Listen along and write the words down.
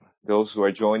those who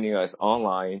are joining us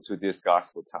online to this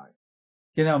gospel time.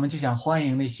 现在我们就想欢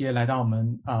迎那些来到我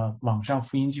们网上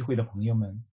福音聚会的朋友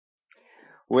们。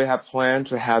We have planned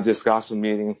to have this gospel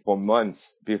meeting for months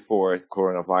before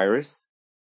coronavirus.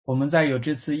 我们在有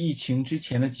这次疫情之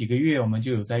前的几个月，我们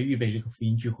就有在预备这个福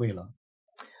音聚会了。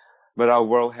But our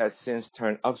world has since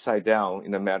turned upside down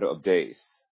in a matter of days.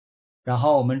 然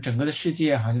后我们整个的世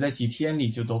界好像在几天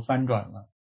里就都翻转了。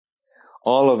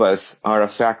All of us are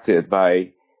affected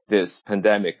by this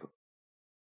pandemic.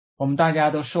 我们大家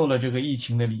都受了这个疫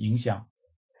情的影响。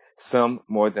Some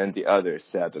more than the others,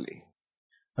 sadly.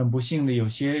 很不幸的，有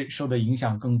些受的影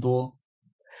响更多。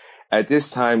At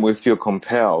this time, we feel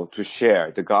compelled to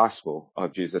share the gospel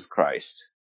of Jesus Christ.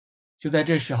 就在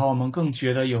这时候，我们更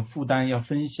觉得有负担要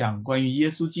分享关于耶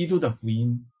稣基督的福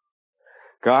音。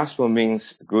Gospel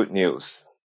means good news.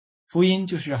 福音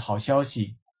就是好消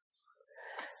息。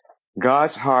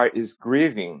God's heart is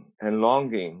grieving and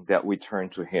longing that we turn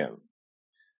to Him.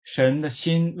 神的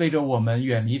心为着我们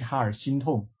远离他而心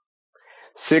痛。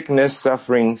Sickness,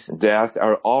 sufferings, death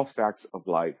are all facts of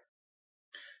life.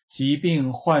 疾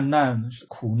病、患难、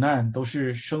苦难都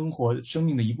是生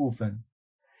命的一部分。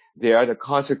They are the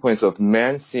consequence of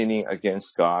man sinning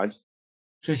against God.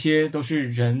 这些都是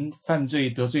人犯罪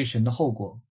得罪神的后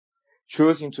果。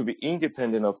Choosing to be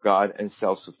independent of God and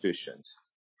self-sufficient.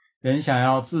 人想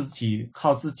要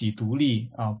靠自己独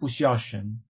立不需要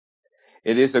神。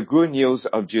It is the good news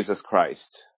of Jesus Christ.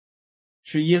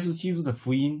 是耶稣基督的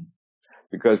福音。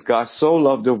Because God so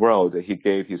loved the world that He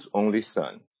gave His only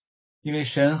Son. 因为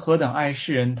神何等爱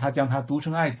世人，他将他独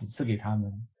生爱子赐给他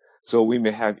们。So we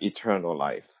may have eternal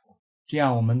life. 这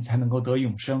样我们才能够得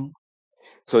永生。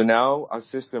So now our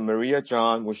sister Maria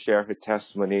John will share her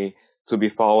testimony to be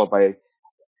followed by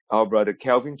our brother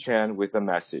Kelvin Chan with a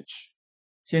message.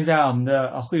 现在我们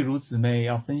的慧茹姊妹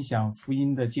要分享福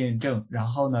音的见证，然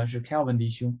后呢是 Kelvin 弟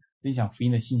兄分享福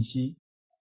音的信息。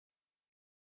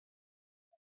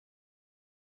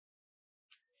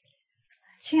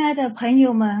亲爱的朋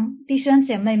友们，弟兄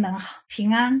姐妹们，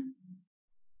平安。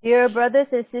Dear brothers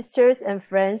and sisters and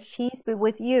friends, peace be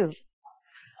with you.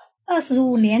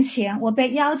 25年前，我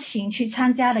被邀请去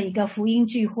参加了一个福音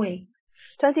聚会。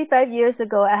25 years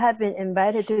ago, I had been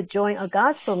invited to join a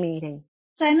gospel meeting.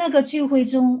 在那个聚会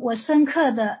中，我深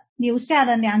刻地留下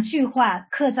了2句话，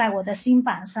刻在我的心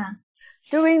板上。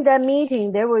During that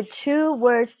meeting, there were 2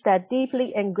 words that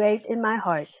deeply engraved in my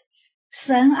heart.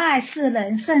 神爱世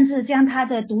人，甚至将他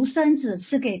的独生子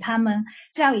赐给他们，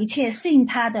叫一切信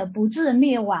他的不至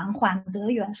灭亡，反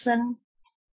得永生。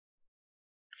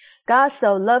God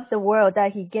so loved the world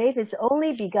that He gave His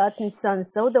only begotten Son,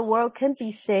 so the world can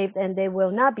be saved and they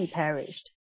will not be perished.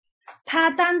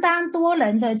 他担当多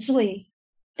人的罪，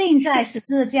钉在十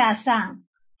字架上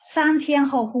，3天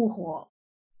后复活。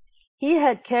He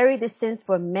had carried the sins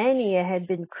for many and had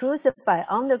been crucified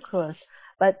on the cross,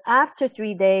 but after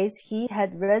 3 days He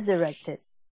had resurrected.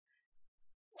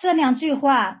 这2句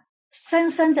话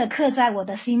深深地刻在我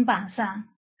的心板上。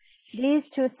These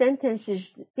 2 sentences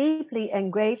deeply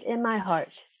engraved in my heart.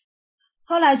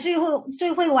 后来聚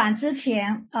会晚之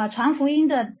前，传福音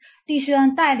的弟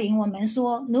兄带领我们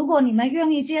说，如果你们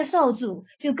愿意接受主，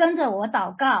就跟着我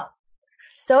祷告。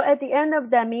So at the end of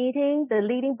that meeting, the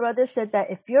leading brother said that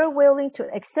if you're willing to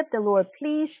accept the Lord,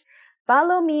 please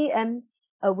follow me and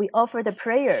we offer the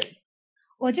prayer.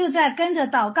 我就在跟着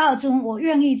祷告中，我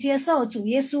愿意接受主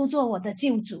耶稣做我的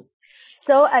救主。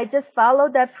So I just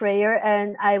followed that prayer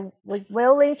and I was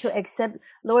willing to accept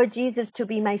Lord Jesus to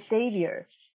be my Savior.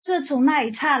 自从那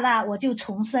一刹那，我就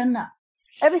重生了。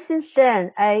Ever since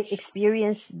then, I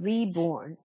experienced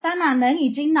reborn. 当然，人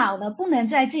已经老了，不能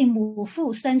再进母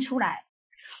腹生出来。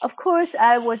Of course,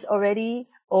 I was already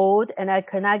old and I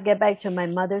could not get back to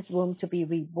my mother's womb to be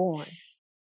reborn.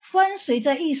 风随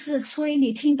着意识吹，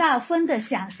你听到风的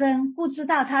响声，不知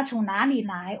道它从哪里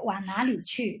来，往哪里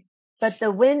去。But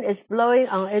the wind is blowing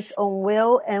on its own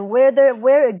will, and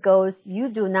where it goes, you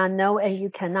do not know and you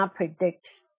cannot predict.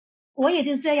 我也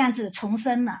就这样子重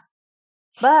生了。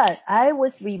But I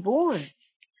was reborn.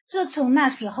 自从那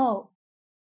时候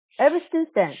Ever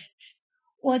since then,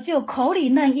 我就口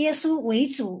里认耶稣为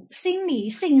主，心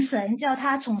里信神，叫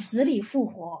他从死里复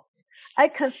活。I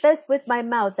confess with my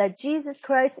mouth that Jesus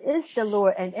Christ is the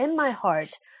Lord, and in my heart,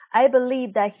 I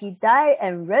believe that He died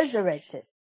and resurrected.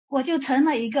 我就成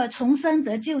了一个重生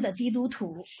得救的基督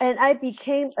徒。And I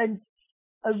became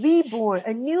a reborn,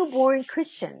 a newborn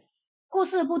Christian. 故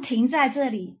事不停在这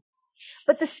里。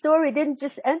But the story didn't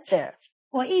just end there.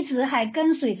 我一直还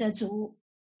跟随着主。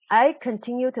I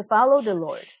continue to follow the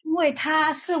Lord. 因为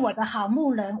他是我的好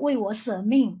牧人，为我舍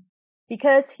命。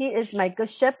Because He is my good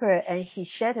shepherd and He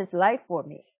shed His life for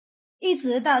me. 一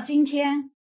直到今天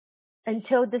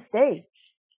until this day,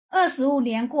 ，25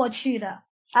年过去了，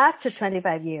 after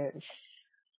 25 years.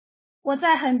 我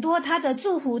在很多他的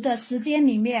祝福的时间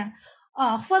里面，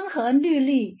风和日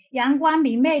丽、阳光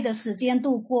明媚的时间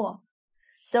度过。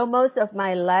So most of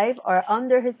my life are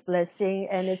under his blessing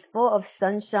and it's full of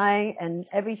sunshine and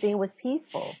everything was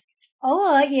peaceful. 偶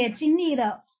尔也经历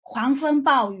了狂风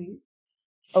暴雨。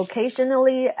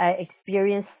 Occasionally, I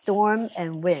experience storm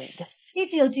and wind.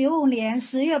 1995年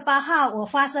10月8号，我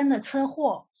发生了车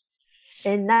祸。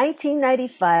 In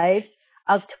 1995,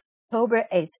 October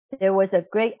 8th, there was a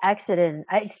great accident.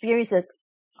 I experienced a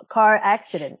car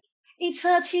accident. 一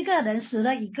车7个人，死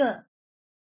了1个。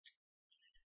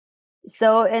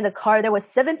 So in the car, there was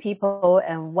 7 people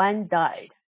and 1 died.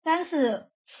 但是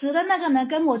死的那个人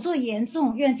跟我最严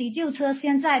重，用急救车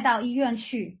先载到医院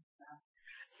去。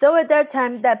 So at that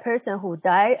time, that person who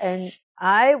died and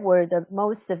I were the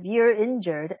most severe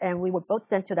injured and we were both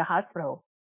sent to the hospital.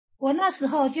 我那时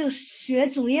候就学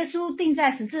主耶稣钉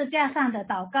在十字架上的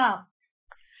祷告。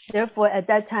 Therefore, at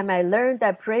that time, I learned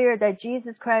that prayer that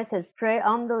Jesus Christ has prayed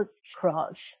on the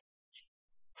cross.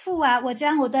 父啊，我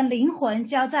将我的灵魂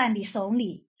交在你手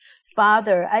里。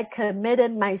 Father, I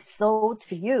committed my soul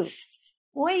to you.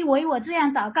 我以为我这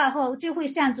样祷告后就会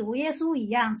像主耶稣一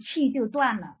样，气就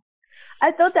断了。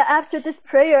 I thought that after this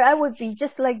prayer, I would be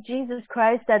just like Jesus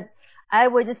Christ, that I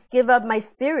would just give up my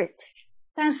spirit.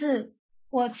 但是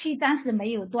我气当时没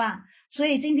有断，所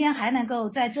以今天还能够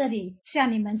在这里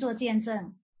向你们做见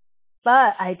证。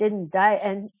 But I didn't die,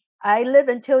 and I live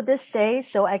until this day,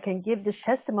 so I can give this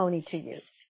testimony to you.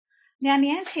 2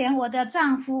年前，我的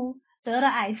丈夫得了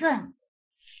癌症，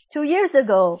 2 years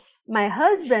ago, my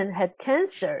husband had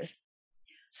cancer.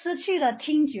 失去了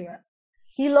听觉。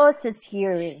 He lost his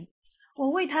hearing. 我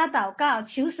为他祷告，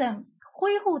求神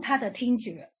恢复他的听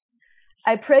觉。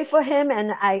 I prayed for him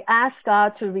and I asked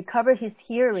God to recover his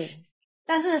hearing.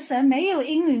 但是神没有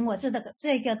应允我这个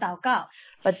祷告。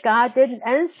 But God didn't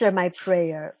answer my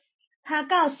prayer. 他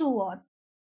告诉我，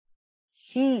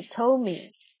 He told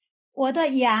me, 我的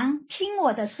羊听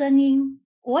我的声音，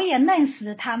我也认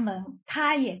识他们，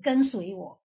他也跟随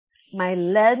我。 my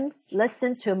lambs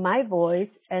listen to my voice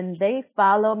and they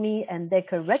follow me and they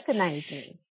can recognize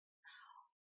me.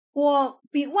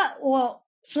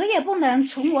 谁也不能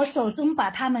从我手中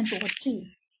把他们夺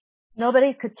去。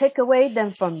 Nobody could take away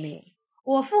them from me.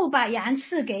 我父把羊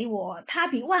赐给我，他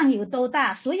比万有都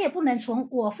大，谁也不能从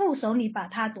我父手里把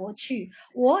他夺去。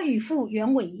我与父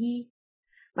原为一。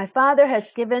 My Father has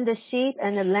given the sheep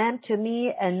and the lamb to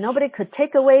me, and nobody could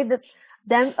take away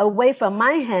them away from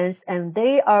my hands, and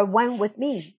they are one with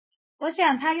me. 我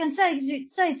想他用这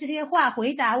些话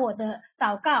回答我的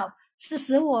祷告，是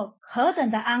使我何等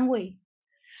的安慰。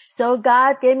 So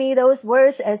God gave me those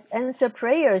words as answer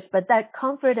prayers, but that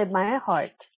comforted my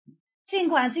heart. 尽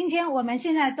管今天我们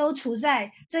现在都处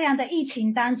在这样的疫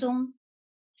情当中，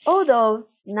 Although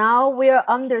now we are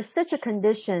under such a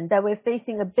condition that we're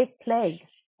facing a big plague,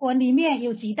 我里面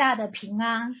有极大的平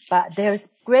安， but there's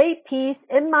great peace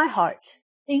in my heart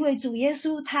因为主耶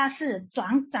稣他是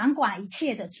掌管一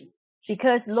切的主。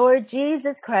 because Lord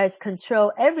Jesus Christ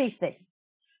controls everything.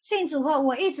 信主后，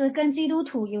我一直跟基督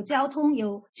徒有交通，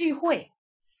有聚会。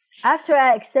 After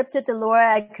I accepted the Lord,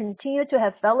 I continue to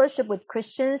have fellowship with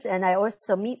Christians and I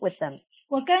also meet with them.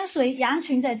 我跟随羊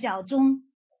群的脚踪，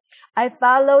 I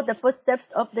follow the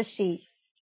footsteps of the sheep.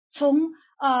 从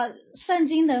圣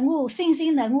经人物、信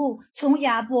心人物，从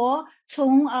亚伯，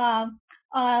从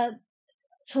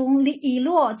以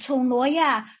诺，从挪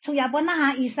亚，从亚伯拉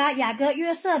罕、以撒、雅各、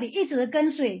约瑟里，一直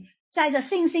跟随，在这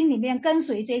信心里面跟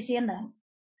随这些人。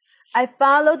 I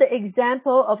follow the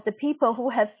example of the people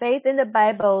who have faith in the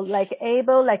Bible, like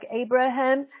Abel, like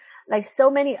Abraham, like so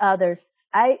many others.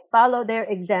 I follow their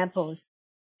examples.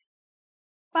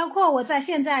 包括我在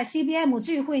现在 CBM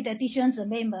聚会的弟兄姊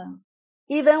妹们，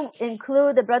 Even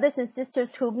include the brothers and sisters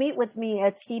who meet with me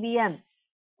at CBM.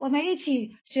 我们一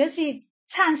起学习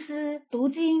唱诗、读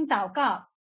经、祷告。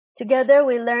 Together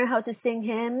we learn how to sing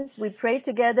hymns, we pray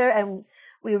together, and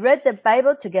we read the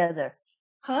Bible together.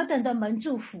 何等的蒙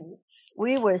祝福！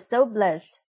 We were so blessed.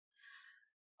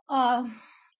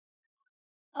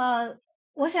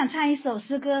 我想唱一首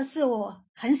诗歌，是我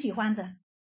很喜欢的。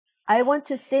 I want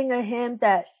to sing a hymn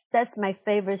that's my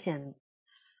favorite hymn.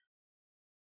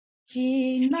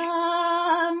 金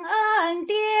郎恩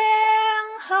典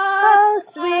How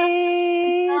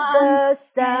sweet the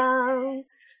sound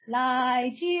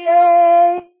来救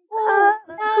saved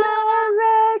a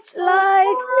wretch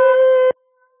like me.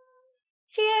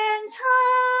 天长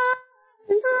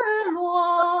日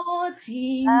落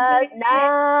今 But 天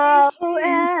now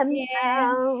am 见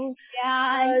found,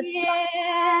 下也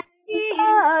因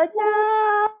but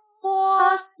now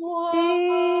我所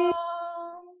see.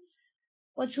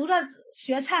 我除了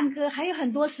学唱歌，还有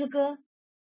很多诗歌。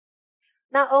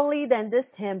 Not only then this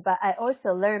hymn, but I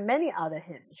also learned many other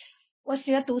hymns. 我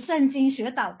学读圣经，学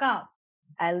祷告，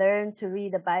 I learned to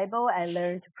read the Bible. I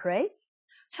learned to pray.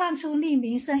 唱出利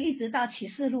民声，一直到启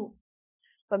示录。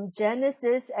 From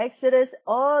Genesis, Exodus,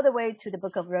 all the way to the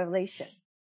book of Revelation.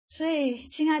 所以，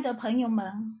亲爱的朋友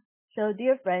们， So,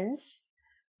 dear friends,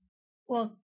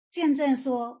 我见证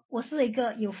说，我是一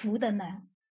个有福的人，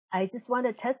 I just want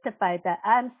to testify that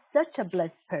I'm such a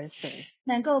blessed person.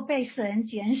 能够被神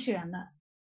拣选了。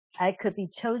 I could be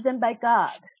chosen by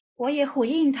God. 我也回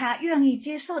应他，愿意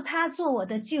接受他做我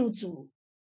的救主。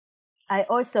 I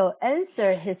also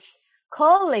answered his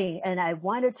calling and I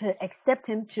wanted to accept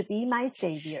him to be my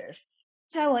savior.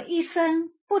 在我一生，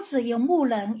不只有牧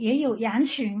人，也有羊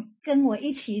群跟我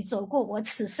一起走过我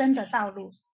此生的道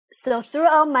路。 So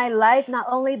throughout my life, not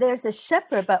only there's a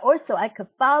shepherd, but also I could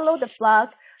follow the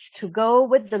flock to go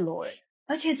with the Lord.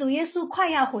 而且主耶稣快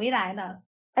要回来了，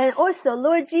 And also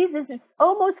Lord Jesus is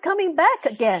almost coming back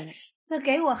again. 这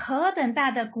给我何等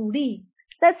大的鼓励！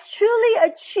 That's truly a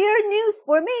cheer news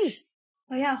for me.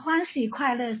 我要欢喜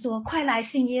快乐说，快来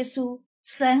信耶稣，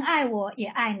神爱我也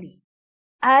爱你。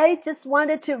 I just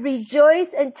wanted to rejoice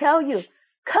and tell you,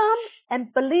 come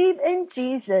and believe in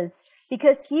Jesus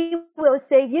because he will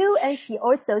save you and he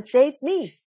also saved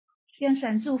me. 愿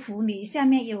神祝福你。下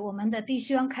面有我们的弟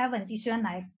兄 Kevin 弟兄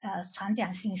来传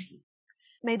讲信息。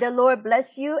 May the Lord bless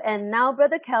you. And now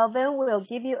Brother Calvin will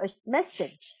give you a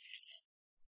message.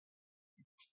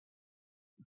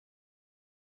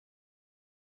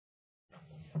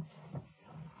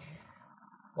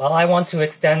 Well, I want to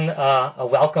extend a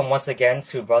welcome once again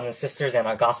to brothers and sisters and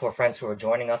our gospel friends who are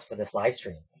joining us for this live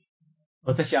stream.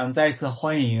 我在想再一次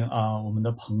欢迎我们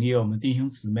的朋友、我们弟兄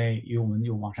姊妹与我们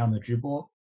有网上的直播。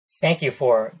 Thank you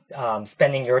for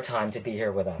spending your time to be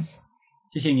here with us.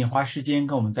 谢谢你花时间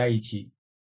跟我们在一起。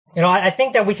 You know, I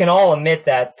think that we can all admit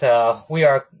that we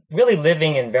are really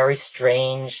living in very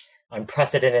strange,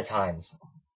 unprecedented times.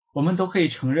 我们都可以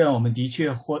承认，我们的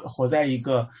确活在一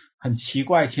个很奇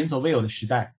怪、前所未有的时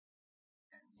代。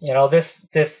 You know,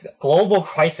 this global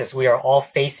crisis we are all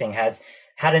facing has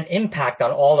had an impact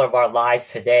on all of our lives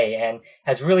today and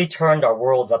has really turned our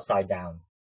worlds upside down.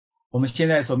 我们现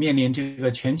在所面临这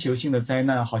个全球性的灾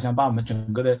难，好像把我们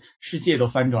整个的世界都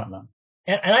翻转了。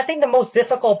 And I think the most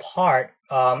difficult part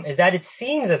is that it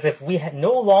seems as if we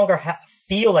no longer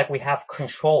feel like we have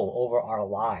control over our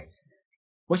lives.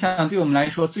 我想对我们来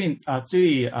说最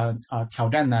挑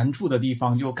战难处的地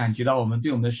方，就感觉到我们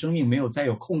对我们的生命没有再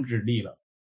有控制力了。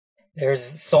 There's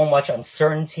so much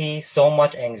uncertainty, so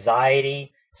much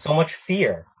anxiety, so much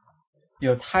fear.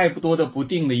 有太多的不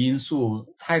定的因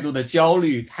素，太多的焦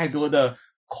虑，太多的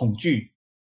恐惧。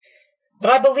 But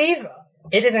I believe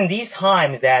it is in these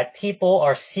times that people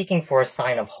are seeking for a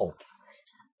sign of hope.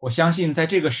 我相信在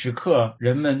这个时刻，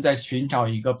人们在寻找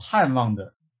一个盼望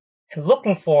的， And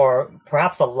looking for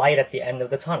perhaps a light at the end of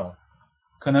the tunnel.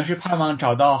 可能是盼望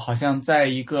找到好像在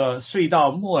一个隧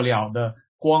道末了的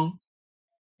光。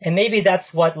 And maybe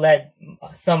that's what led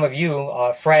some of you,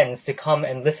 friends, to come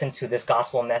and listen to this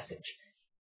gospel message.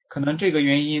 可能这个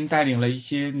原因带领了一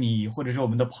些你或者是我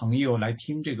们的朋友来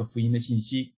听这个福音的信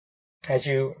息。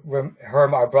 As you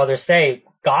heard our brother say,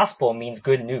 gospel means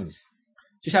good news.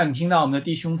 就像你听到我们的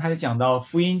弟兄他讲到，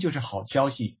福音就是好消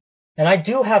息。 And I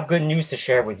do have good news to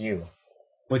share with you.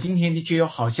 我今天的确有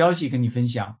好消息跟你分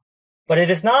享， But it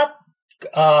is not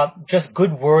just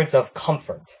good words of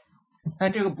comfort.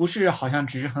 但这个不是好像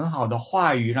只是很好的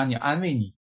话语让你安慰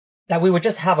你， That we would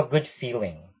just have a good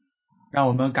feeling. 让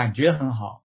我们感觉很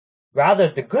好。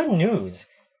 Rather, the good news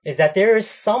is that there is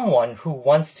someone who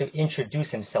wants to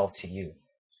introduce himself to you.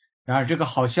 然而这个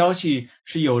好消息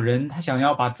是有人他想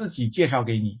要把自己介绍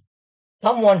给你，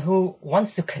 Someone who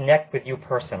wants to connect with you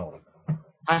personally.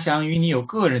 他想与你有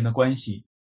个人的关系，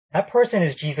 That person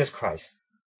is Jesus Christ.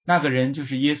 那个人就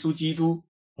是耶稣基督。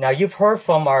 Now, you've heard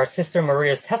from our sister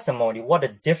Maria's testimony what a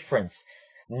difference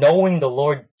knowing the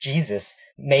Lord Jesus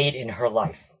made in her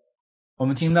life. 我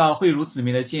们听到慧如姊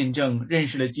妹的见证，认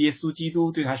识了耶稣基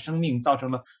督对她生命造成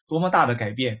了多么大的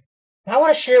改变。 I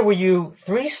want to share with you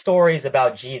 3 stories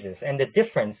about Jesus and the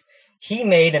difference he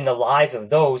made in the lives of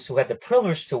those who had the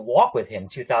privilege to walk with him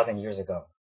 2,000 years ago.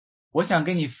 我想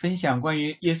跟你分享关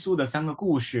于耶稣的3个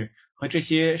故事和这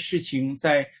些事情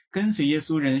在跟随耶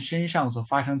稣人身上所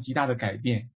发生极大的改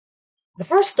变。 The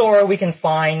first story we can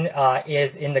find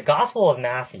is in the Gospel of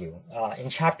Matthew in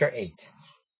chapter 8.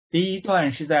 第一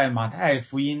段是在马太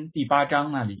福音第8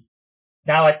章那里。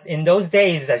Now, in those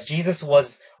days, as Jesus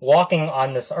was walking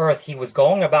on this earth, he was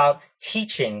going about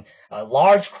teaching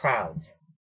large crowds.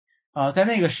 在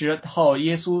那个时候，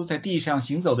耶稣在地上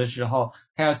行走的时候，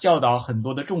他要教导很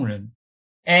多的众人。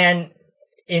And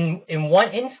in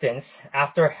one instance,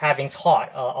 after having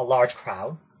taught a large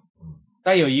crowd,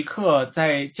 在有一刻，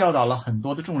在教导了很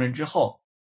多的众人之后，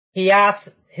 he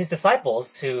asked his disciples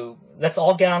to, let's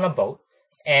all get on a boat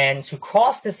and to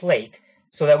cross this lake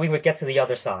so that we would get to the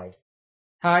other side.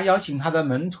 他邀请他的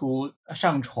门徒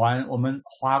上船，我们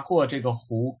划过这个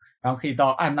湖，然后可以到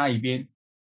岸那一边。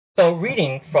So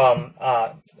reading from,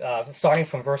 starting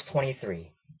from verse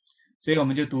 23. 所以我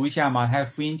们就读一下马太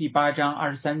福音第8章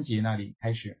23节那里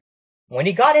开始。When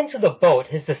he got into the boat,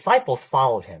 his disciples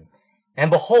followed him.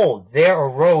 And behold, there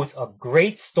arose a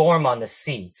great storm on the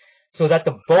sea, so that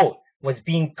the boat was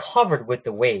being covered with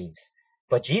the waves.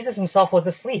 But Jesus himself was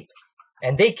asleep.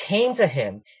 And they came to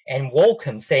him and woke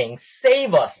him, saying,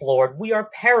 Save us, Lord, we are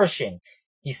perishing.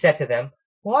 He said to them,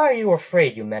 Why are you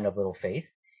afraid, you men of little faith?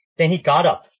 Then he got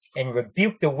up and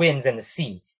rebuked the winds and the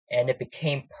sea, and it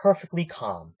became perfectly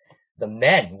calm. The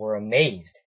men were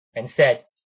amazed and said,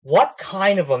 What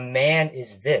kind of a man is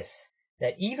this,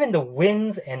 that even the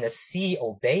winds and the sea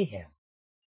obey him?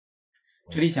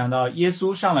 这里讲到耶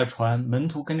稣上了船，门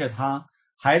徒跟着他，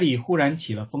海里忽然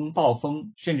起了暴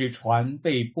风，甚至船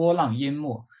被波浪淹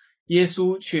没，耶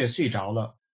稣却睡着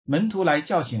了。门徒来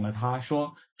叫醒了他，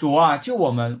说：主啊，救我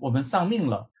们，我们丧命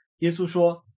了。耶稣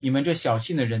说：你们这小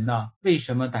信的人呢，为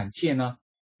什么胆怯呢？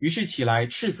于是起来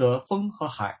斥责风和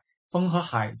海，风和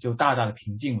海就大大的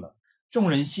平静了。众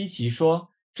人稀奇说：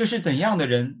这是怎样的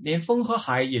人，连风和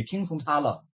海也听从他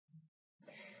了。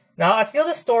 Now, I feel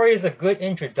this story is a good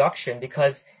introduction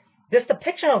because this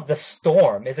depiction of the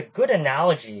storm is a good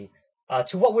analogy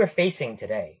to what we're facing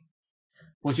today.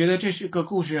 我觉得这是个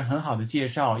故事很好的介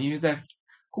绍，因为在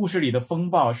故事里的风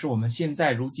暴是我们现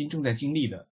在如今正在经历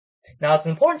的。Now, it's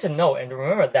important to note and to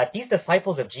remember that these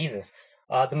disciples of Jesus,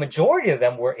 the majority of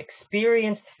them were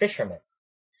experienced fishermen.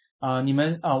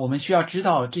 我们需要知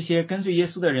道，这些跟随耶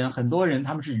稣的人，很多人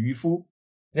他们是渔夫。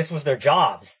 This was their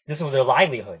jobs. This was their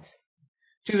livelihoods.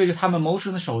 这个就是他们谋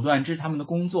生的手段，这是他们的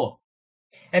工作。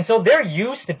 And so they're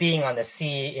used to being on the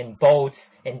sea in boats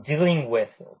and dealing with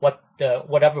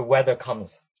whatever weather comes.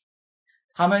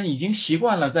 他们已经习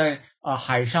惯了在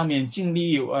海上面经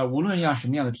历无论什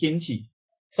么样的天气。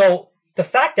 So the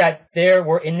fact that they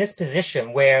were in this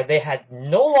position where they had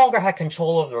no longer had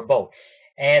control of their boat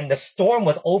and the storm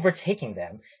was overtaking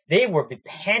them, they were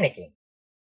panicking.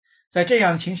 在这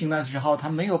样情形的时候，他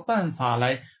们没有办法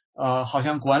来好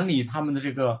像管理他们的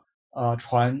这个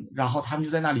船，然后他们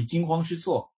就在那里惊慌失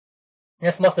措。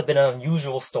 This must have been an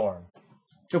unusual storm.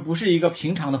 这不是一个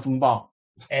平常的风暴。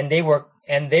 And they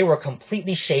were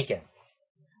completely shaken.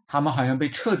 他们好像被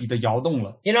彻底的摇动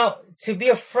了。 You know, to be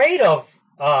afraid of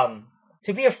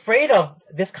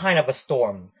this kind of a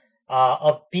storm,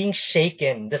 of being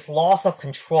shaken, this loss of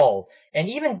control, and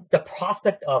even the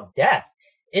prospect of death,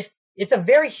 it's a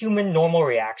very human normal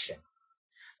reaction.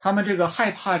 他们这个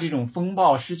害怕这种风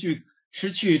暴，失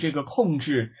去这个控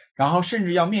制，然后甚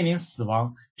至要面临死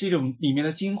亡，这种里面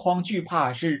的惊慌惧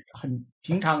怕是很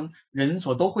平常人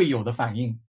所都会有的反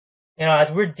应。 You know,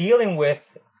 as we're dealing with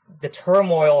the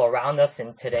turmoil around us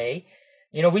in today,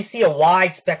 you know, we see a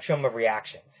wide spectrum of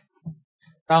reactions.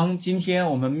 当今天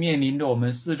我们面临着我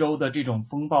们四周的这种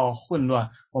风暴混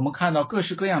乱，我们看到各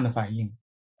式各样的反应。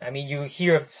 I mean, you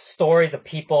hear stories of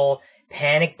people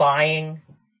panic buying.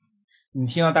 你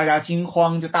听到大家惊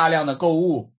慌，就大量的购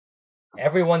物。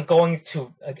 Everyone's going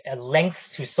to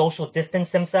lengths to social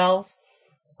distance themselves.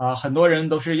 很多人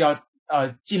都是要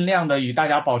尽量的与大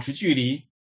家保持距离。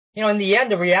 You know, in the end,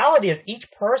 the reality is each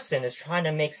person is trying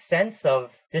to make sense of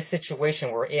this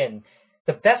situation we're in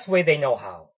the best way they know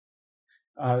how.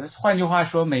 换句话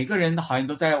说，每个人好像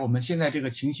都在我们现在这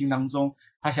个情形当中，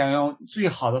他想用最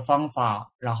好的方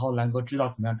法，然后能够知道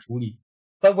怎么样处理。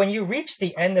 But when you reach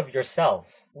the end of yourselves,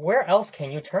 where else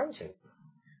can you turn to?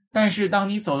 但是当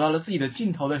你走到了自己的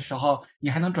尽头的时候，你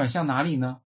还能转向哪里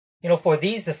呢？ You know, for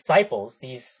these disciples,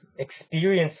 these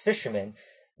experienced fishermen,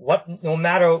 no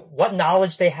matter what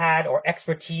knowledge they had or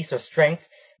expertise or strength,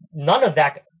 none of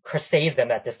that could save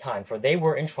them at this time, for they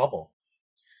were in trouble.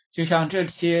 就像这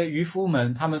些渔夫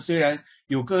们，他们虽然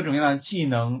有各种各样的技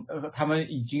能，他们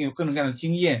已经有各种各样的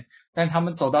经验，但他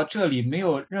们走到这里，没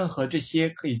有任何这些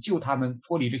可以救他们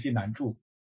脱离这些难处。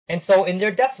 And so in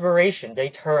their desperation, they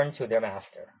turn to their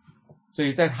master. 所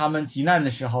以在他们急难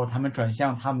的时候，他们转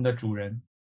向他们的主人。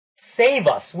 Save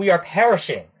us, we are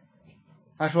perishing.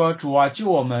 他说：主啊，救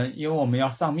我们，因为我们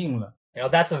要丧命了。You know,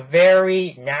 that's a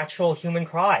very natural human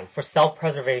cry for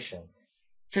self-preservation.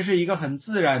 这是一个很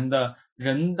自然的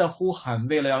人的呼喊，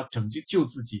为了要救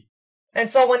自己。And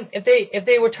so if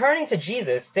they were turning to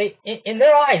Jesus, in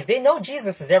their eyes, they know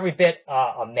Jesus is every bit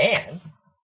a man.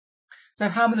 在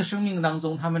他们的生命当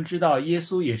中，他们知道耶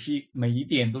稣也是每一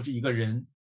点都是一个人。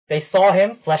They saw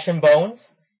him, flesh and bones.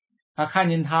 他看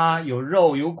见他有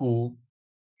肉有骨。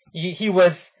He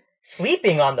was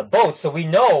sleeping on the boat, so we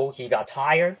know he got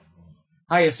tired.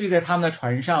 他也睡在他们的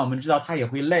船上，我们知道他也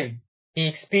会累。He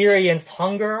experienced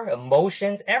hunger,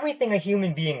 emotions, everything a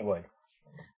human being would.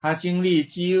 他经历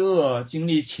饥饿，经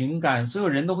历情感，所有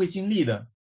人都会经历的。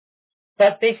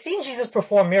But they've seen Jesus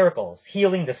perform miracles,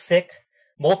 healing the sick,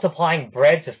 multiplying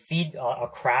bread to feed a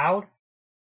crowd.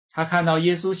 他们看到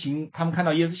耶稣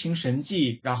行神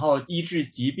迹，然后医治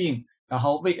疾病，然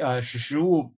后使食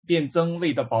物变增，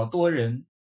喂得饱多人。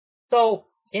So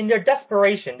in their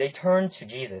desperation, they turn to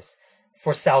Jesus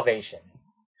for salvation.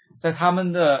 在他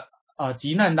们的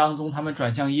急难当中，他们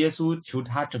转向耶稣，求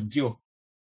他拯救。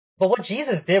But what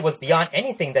Jesus did was beyond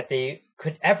anything that they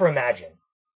could ever imagine.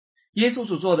 耶稣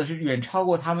所做的是远超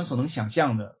过他们所能想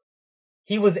象的。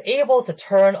He was able to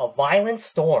turn a violent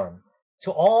storm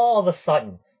to all of a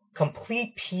sudden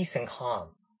complete peace and calm.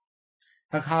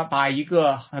 他把一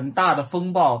个很大的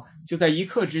风暴就在一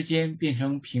刻之间变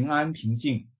成平安平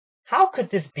静。How could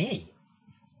this be?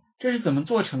 这是怎么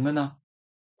做成的呢？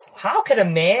 How could a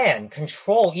man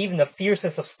control even the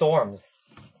fiercest of storms?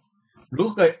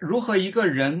 如何一个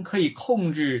人可以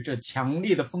控制这强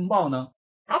烈的风暴呢？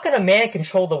 How can a man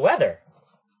control the weather?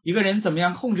 一个人怎么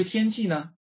样控制天气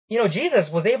呢？ You know,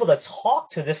 Jesus was able to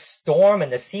talk to this storm and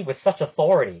the sea with such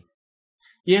authority.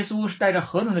 耶稣是带着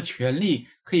何等的权力，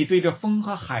可以对着风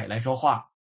和海来说话。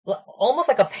 Almost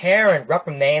like a parent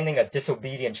reprimanding a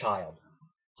disobedient child.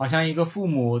 好像一个父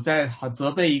母在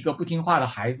责备一个不听话的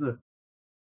孩子。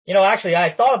You know, actually,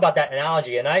 I thought about that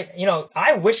analogy, and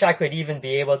I wish I could even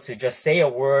be able to just say a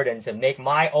word and to make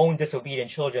my own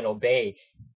disobedient children obey.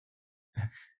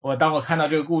 当我看到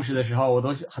这个故事的时候，我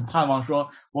都很盼望说，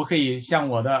我可以向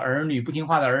我的儿女不听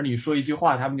话的儿女说一句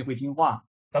话，他们就会听话。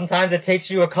Sometimes it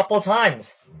takes you a couple times.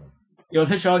 有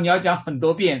的时候你要讲很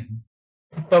多遍。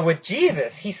But with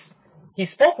Jesus, he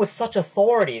spoke with such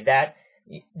authority that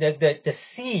the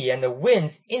sea and the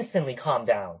winds instantly calmed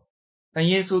down. 但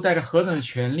耶稣带着何等的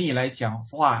权力来讲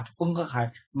话，风和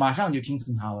海马上就听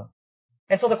从他了。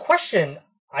And so the question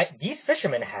these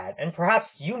fishermen had, and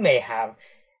perhaps you may have,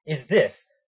 is this: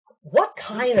 what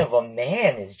kind of a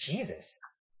man is Jesus?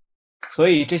 所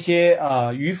以这些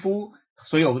渔夫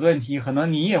所有的问题，可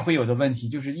能你也会有的问题，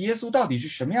就是耶稣到底是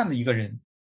什么样的一个人？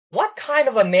 What kind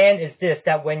of a man is this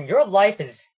that when your life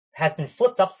has been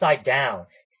flipped upside down,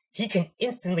 he can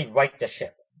instantly right the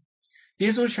ship?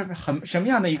 耶稣是什么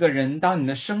样的一个人？当你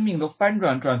的生命都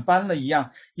转翻了一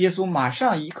样，耶稣马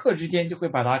上一刻之间就会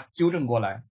把它纠正过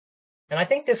来。And I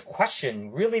think this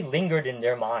question really lingered in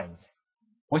their minds.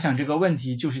 我想这个问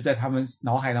题就是在他们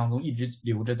脑海当中一直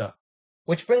留着的。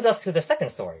Which brings us to the second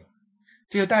story.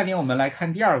 这就带领我们来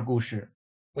看第二个故事。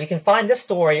We can find this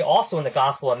story also in the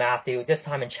Gospel of Matthew, this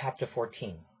time in chapter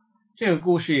 14. 这个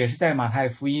故事也是在马太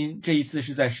福音，这一次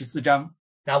是在14章。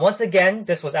Now, once again,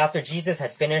 this was after Jesus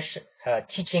had finished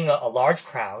teaching a large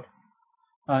crowd.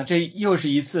 这又是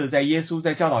一次在耶稣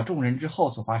在教导众人之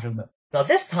后所发生的。Now,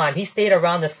 this time he stayed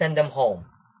around to send them home.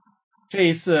 这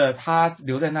一次他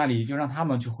留在那里，就让他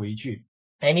们去回去。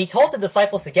And he told the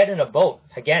disciples to get in a boat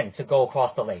again to go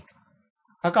across the lake.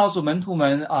 他告诉门徒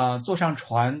们坐上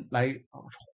船来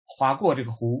划过这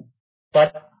个湖。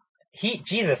But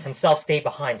Jesus himself stayed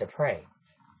behind to pray.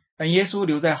 但耶稣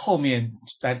留在后面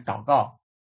在祷告。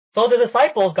So the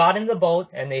disciples got in the boat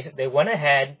and they went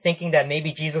ahead thinking that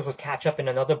maybe Jesus would catch up in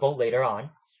another boat later on.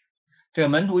 这个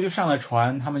门徒就上了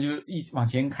船，他们就往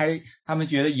前开，他们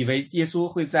以为耶稣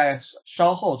会在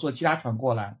稍后坐其他船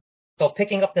过来。So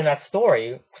picking up in that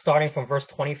story, starting from verse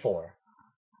 24.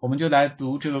 我们就来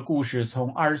读这个故事，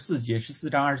从14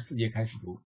章24节开始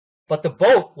读。But the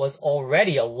boat was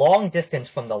already a long distance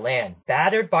from the land,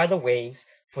 battered by the waves,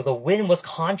 for the wind was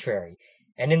contrary.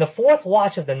 And in the fourth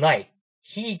watch of the night,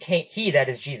 he, that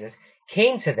is Jesus,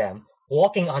 came to them,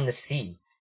 walking on the sea.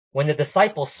 When the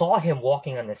disciples saw him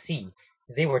walking on the sea,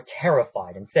 they were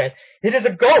terrified and said, "It is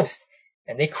a ghost!"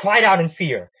 And they cried out in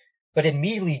fear. But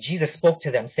immediately Jesus spoke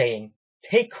to them, saying,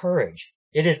 "Take courage,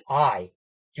 it is I.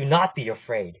 Do not be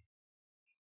afraid."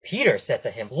 Peter said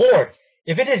to him, "Lord,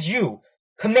 if it is you,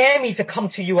 command me to come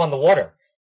to you on the water."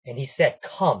 And he said,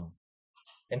 "Come."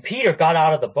 And Peter got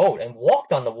out of the boat and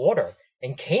walked on the water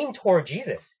and came toward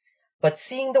Jesus. But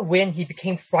seeing the wind, he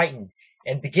became frightened,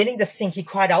 and beginning to sink, he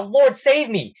cried out, "Lord, save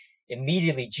me!"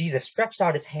 Immediately Jesus stretched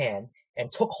out his hand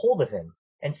and took hold of him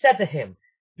and said to him,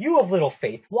 "You of little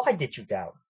faith, why did you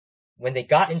doubt?" When they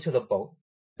got into the boat,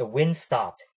 the wind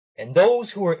stopped, and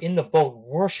those who were in the boat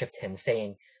worshipped him,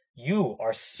 saying, "You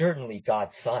are certainly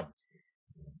God's son."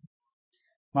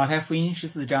 马太福音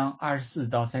14章24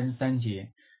到33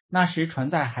节，那时船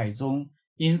在海中，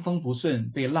因风不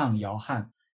顺，被浪摇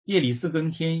撼。夜里4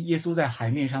更天，耶稣在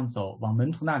海面上走，往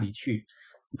门徒那里去。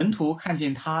门徒看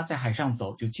见他在海上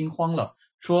走，就惊慌了，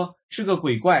说是个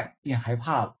鬼怪，便害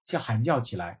怕了，就喊叫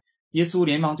起来。耶稣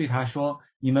连忙对他说：“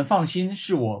你们放心，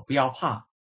是我，不要怕。”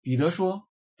彼得说：“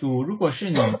主，如果是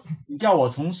你，你叫我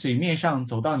从水面上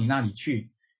走到你那里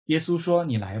去。”耶稣说：“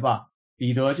你来吧。”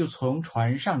彼得就从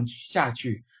船上下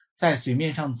去，在水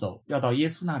面上走，要到耶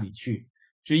稣那里去。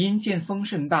只因见风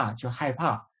甚大，就害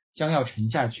怕，将要沉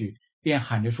下去，便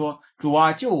喊着说：“主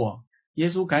啊，救我！”耶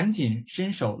稣赶紧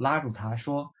伸手拉住他，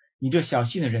说：“你这小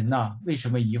信的人哪，为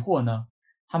什么疑惑呢？”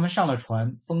他们上了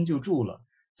船，风就住了。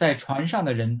在船上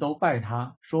的人都拜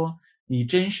他，说：“你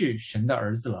真是神的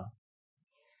儿子了。”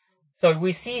 So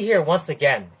we see here once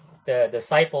again, the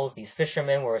disciples, these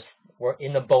fishermen were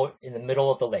in the boat in the middle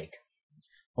of the lake.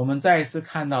 我们再一次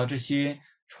看到这些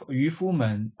渔夫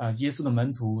们，耶稣的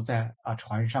门徒在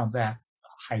船上，在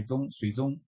海中、水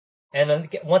中。And then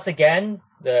once again,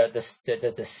 the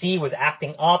sea was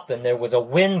acting up, and there was a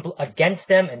wind against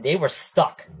them, and they were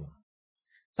stuck.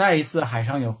 再一次海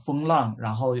上有风浪，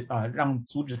然后让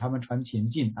阻止他们船前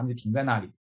进，他们就停在那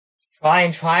里。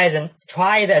Try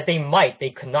as they might,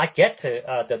 they could not get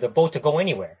to the boat to go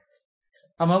anywhere.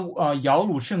 他们摇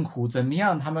橹甚苦，怎么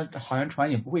样？他们好像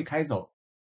船也不会开走。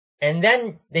And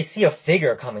then they see a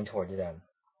figure coming towards them.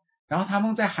 然后他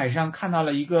们在海上看到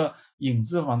了一个影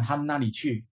子往他们那里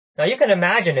去。Now you can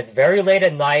imagine it's very late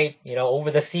at night,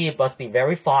 over the sea it must be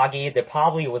very foggy. There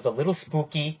probably was a little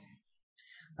spooky.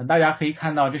 大家可以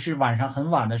看到，这是晚上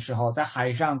很晚的时候，在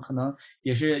海上可能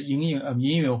也是隐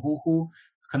隐乎乎，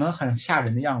可能很吓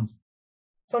人的样子。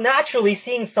So naturally,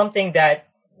 seeing something that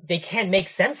they can't make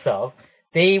sense of,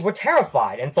 they were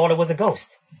terrified and thought it was a ghost.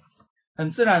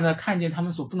 很自然的看见他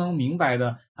们所不能明白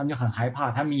的，他们就很害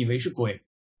怕，他们以为是鬼。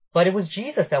But it was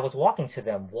Jesus that was walking to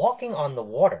them, walking on the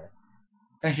water.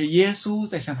 但是耶稣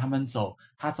在向他们走，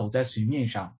他走在水面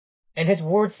上。And his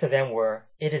words to them were,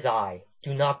 "It is I,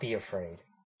 do not be afraid."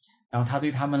 然后他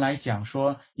对他们来讲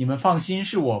说：“你们放心，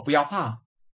是我，不要怕。”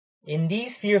 In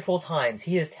these fearful times,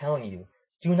 he is telling you,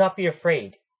 "Do not be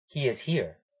afraid, he is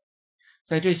here."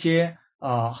 在这些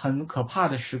很可怕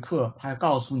的时刻，他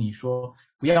告诉你说：“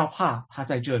不要怕，他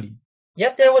在这里。”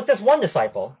 Yet there was this one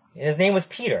disciple, his name was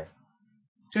Peter.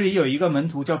 这里有一个门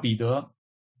徒叫彼得，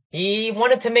 He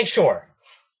wanted to make sure.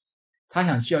 他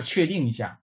想要确定一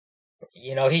下。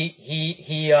He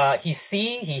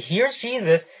hears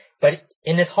Jesus, but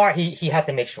in his heart, he has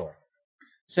to make sure.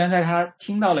 虽然在他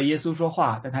听到了耶稣说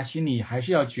话，但他心里还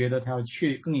是要觉得他要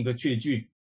更一个确据。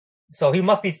So he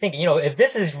must be thinking, if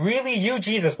this is really you,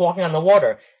 Jesus, walking on the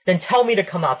water, then tell me to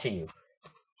come out to you.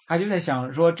 他就在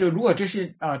想说，如果这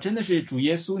是真的是主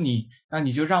耶稣你，那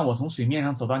你就让我从水面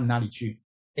上走到你那里去。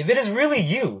If it is really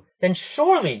you, then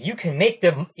surely you can make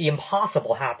the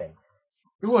impossible happen.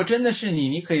 如果真的是你，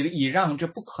你可以让这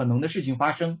不可能的事情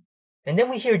发生。 And then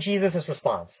we hear Jesus'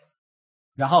 response.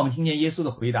 然后我们听见耶稣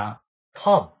的回答：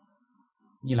 Come.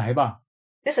 你来吧。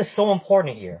 This is so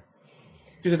important here.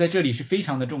 这个在这里是非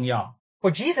常的重要。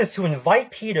 For Jesus to invite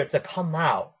Peter to come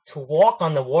out, to walk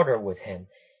on the water with him,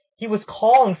 he was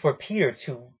calling for Peter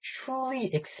to truly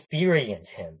experience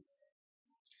him.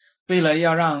 为了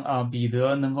要让彼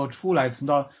得能够出来，从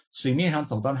到水面上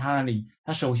走到他那里，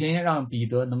他首先让彼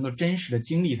得能够真实的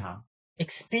经历他，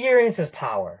 Experience his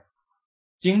power.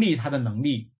 经历他的能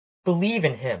力， Believe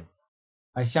in him.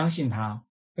 来相信他。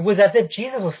 It was as if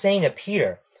Jesus was saying to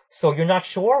Peter, "So you're not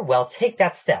sure? Well, take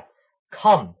that step.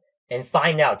 Come and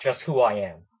find out just who I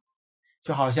am."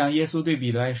 就好像耶稣对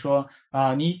彼得来说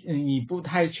你不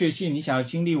太确信，你想要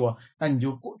经历我，那你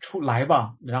就出来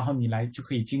吧，然后你来就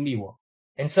可以经历我。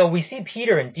 And so we see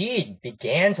Peter indeed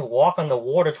began to walk on the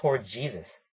water towards Jesus.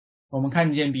 我们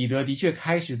看见彼得的确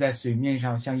开始在水面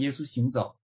上向耶稣行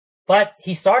走， But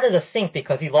he started to sink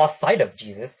because he lost sight of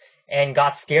Jesus and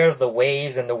got scared of the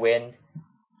waves and the wind.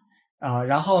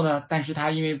 然后呢，但是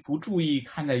他因为不注意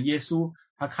看待耶稣，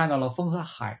他看到了风和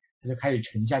海，他就开始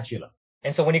沉下去了。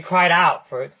 And so when he cried out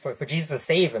for Jesus to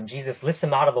save him, Jesus lifts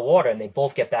him out of the water and they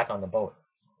both get back on the boat.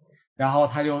 然后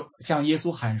他就向耶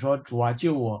稣喊说：“主啊，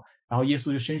救我！”然后耶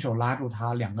稣就伸手拉住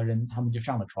他，两个人他们就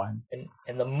上了船。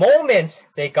 And the moment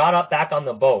they got up back on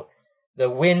the boat, the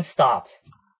wind stopped.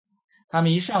 他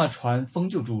们一上了船，风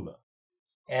就住了。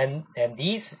 And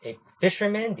these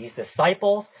fishermen, these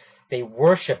disciples, they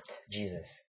worshipped Jesus.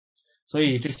 所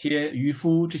以这些渔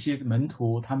夫、这些门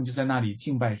徒，他们就在那里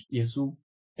敬拜耶稣。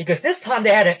Because this time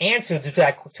they had an answer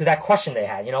to that question they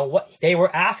had. What they were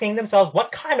asking themselves,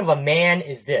 what kind of a man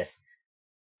is this?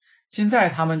 现在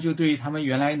他们就对他们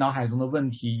原来脑海中的问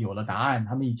题有了答案。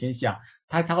他们以前想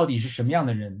他到底是什么样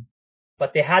的人，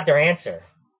 But they had their answer.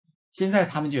 现在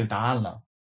他们就有答案了。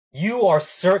You are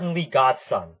certainly God's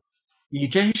son. 你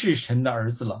真是神的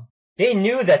儿子了。They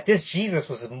knew that this Jesus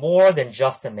was more than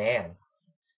just a man.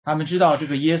 他们知道这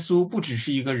个耶稣不只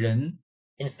是一个人，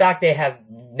 In fact, they have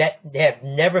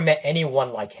never met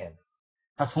anyone like him.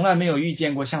 他从来没有遇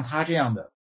见过像他这样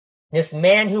的。 This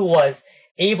man who was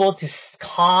able to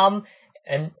calm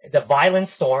the violent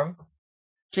storm,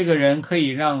 这个人可以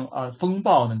让风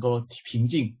暴能够平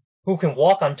静， who can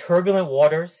walk on turbulent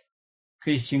waters,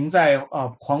 可以行在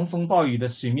狂风暴雨的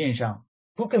水面上，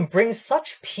 who can bring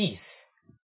such peace,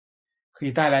 可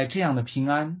以带来这样的平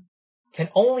安。 can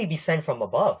only be sent from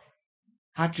above.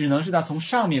 他只能是他从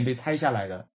上面被拆下来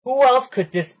的。 Who else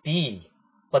could this be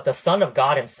but the Son of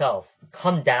God himself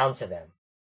come down to them?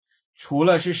 除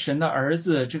了是神的儿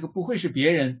子，这个不会是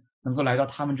别人能够来到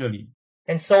他们这里。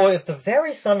 And so if the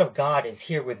very Son of God is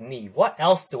here with me, what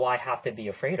else do I have to be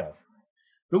afraid of?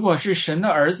 如果是神的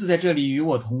儿子在这里与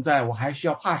我同在，我还需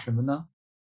要怕什么呢？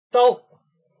 So,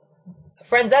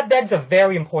 friends, that begs a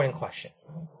very important question.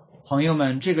 朋友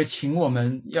们，这个请我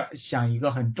们要想一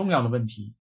个很重要的问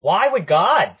题。 Why would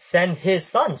God send his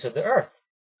son to the earth?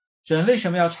 神为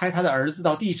什么要差他的儿子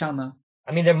到地上呢？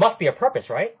 I mean, there must be a purpose,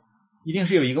 right? 一定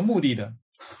是有一个目的的。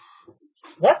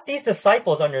 What these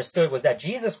disciples understood was that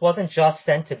Jesus wasn't just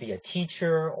sent to be a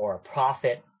teacher or a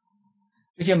prophet.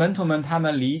 这些门徒们他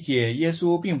们理解耶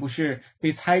稣并不是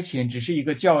被差遣，只是一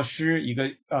个教师，一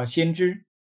个先知。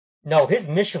 No, his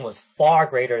mission was far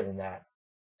greater than that.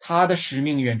 他的使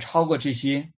命远超过这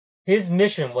些。 His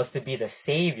mission was to be the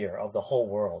savior of the whole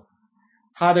world.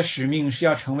 他的使命是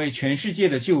要成为全世界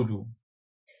的救主。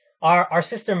 Our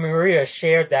sister Maria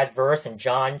shared that verse in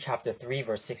John chapter 3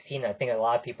 verse 16. I think a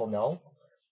lot of people know.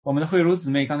 我们的慧茹姊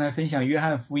妹刚才分享约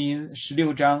翰福音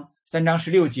3章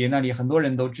16节，那里很多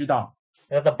人都知道。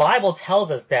 That the Bible tells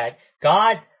us that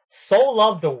God so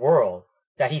loved the world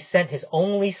that he sent his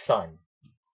only son.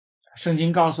 圣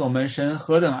经告诉我们，神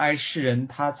何等爱世人，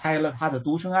他差了他的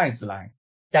独生爱子来。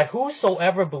 That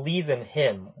whosoever believes in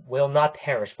him will not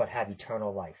perish but have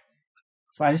eternal life.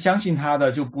 凡相信他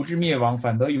的，就不至灭亡，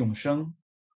反得永生。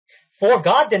 For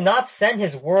God did not send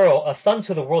his a son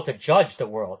to the world to judge the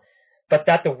world, but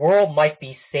that the world might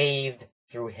be saved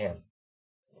through him.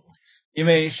 因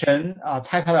为神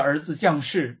差他的儿子降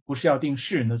世，不是要定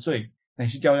世人的罪，乃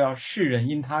是要世人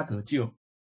因他得救。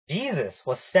 Jesus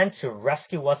was sent to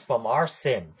rescue us from our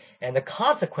sin and the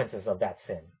consequences of that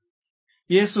sin.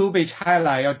 耶稣被差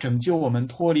来要拯救我们，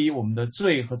脱离我们的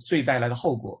罪和罪带来的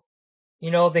后果。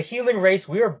 The human race,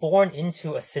 we are born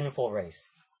into a sinful race.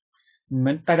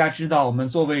 大家知道，我们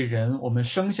作为人，我们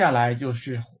生下来就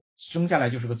是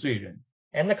个罪人。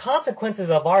 And the consequences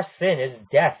of our sin is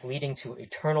death, leading to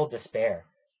eternal despair.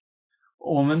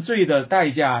 我们罪的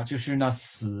代价就是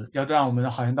死，要让我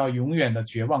们好像到永远的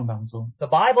绝望当中。 The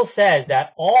Bible says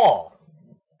that all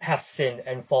have sinned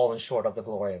and fallen short of the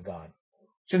glory of God.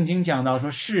 圣经讲到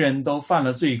说，世人都犯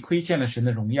了罪，亏欠了神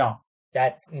的荣耀，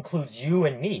 That includes you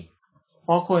and me.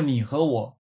 包括你和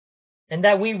我。 And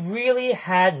that we really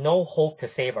had no hope to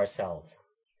save ourselves.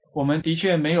 我们的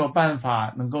确没有办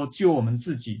法能够救我们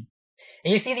自己。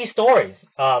 And you see these stories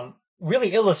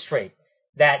really illustrate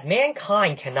that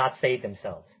mankind cannot save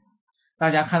themselves.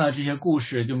 大家看到这些故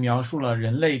事，就描述了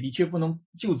人类的确不能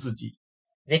救自己。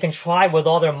 They can try with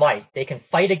all their might. They can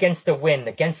fight against the wind,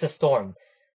 against the storm.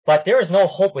 But there is no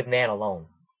hope with man alone.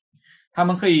 他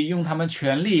们可以用他们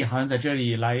全力，好像在这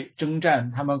里来征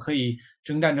战，他们可以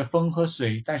征战着风和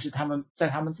水，但是他们在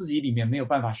他们自己里面没有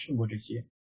办法胜过这些。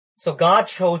 So God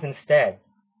chose instead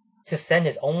to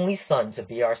send his only son to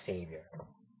be our savior.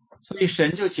 所以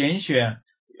神就拣选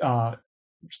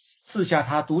赐下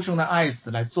他独生的爱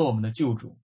子来做我们的救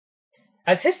主。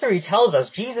 As history tells us,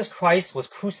 Jesus Christ was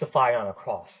crucified on a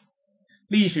cross.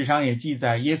 历史上也记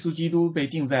载，耶稣基督被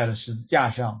钉在了十字架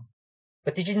上。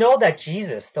 But did you know that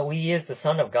Jesus, though he is the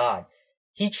Son of God,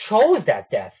 he chose that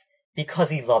death because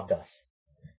he loved us?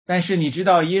 但是你知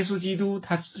道，耶稣基督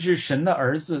他是神的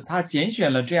儿子，他拣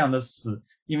选了这样的死，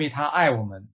因为他爱我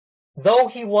们。 Though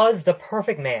he was the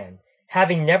perfect man,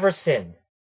 having never sinned,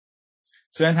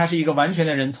 虽然他是一个完全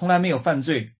的人，从来没有犯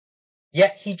罪，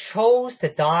 yet he chose to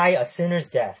die a sinner's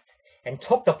death and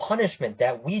took the punishment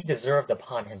that we deserved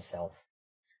upon himself.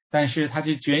 但是他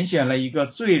就拣选了一个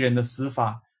罪人的死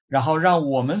法，然后让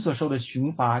我们所受的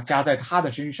刑罚加在他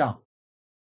的身上。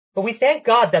But we thank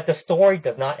God that the story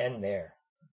does not end there.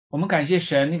 我们感谢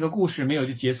神，那个故事没有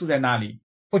就结束在那里。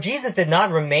For Jesus did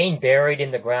not remain buried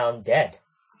in the ground dead.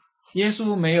 耶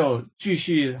稣没有继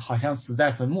续好像死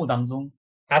在坟墓当中。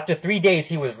After 3 days,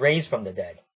 he was raised from the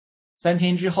dead. 3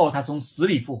天之后，他从死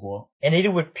里复活。And he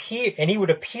would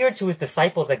appear to his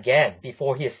disciples again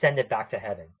before he ascended back to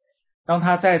heaven. 当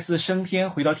他再次升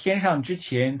天回到天上之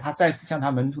前，他再次向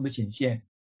他门徒的显现。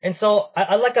And so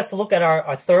I'd like us to look at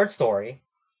our third story,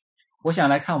 我想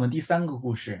来看我们第3个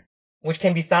故事， which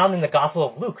can be found in the Gospel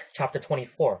of Luke, chapter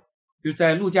 24. 就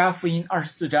在路加福音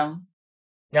24章。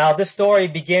Now, this story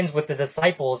begins with the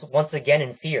disciples once again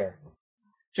in fear.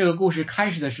 这个故事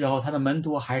开始的时候，他的门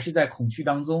徒还是在恐惧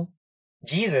当中。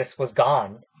Jesus was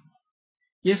gone,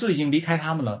 耶稣已经离开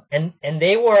他们了， and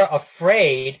they were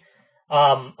afraid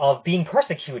of being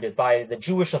persecuted by the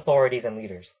Jewish authorities and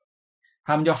leaders.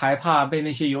 他们就害怕被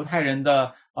那些犹太人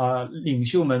的领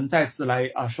袖们再次来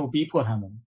受逼迫他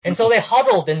们。And so they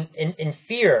huddled in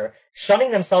fear, shutting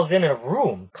themselves in a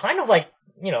room, kind of like,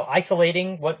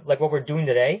 isolating what we're doing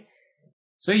today.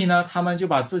 所以呢，他们就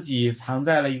把自己藏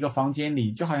在了一个房间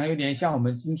里，就好像有点像我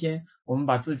们今天我们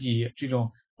把自己这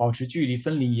种保持距离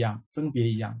分离一样，分别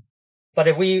一样。But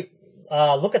if we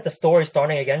look at the story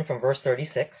starting again from verse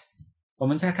 36, 我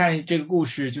们再看这个故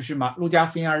事，就是路加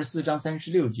福音24章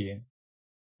36节。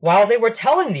while they were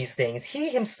telling these things, he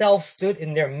himself stood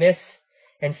in their midst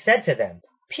and said to them,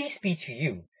 "Peace be to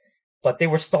you." But they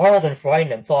were startled and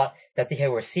frightened and thought that they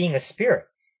were seeing a spirit.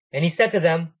 And he said to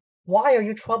them, "Why are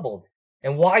you troubled?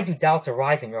 And why do doubts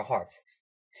arise in your hearts?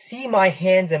 See my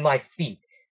hands and my feet,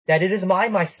 that it is I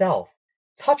myself.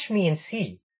 Touch me and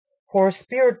see. For a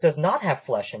spirit does not have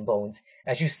flesh and bones,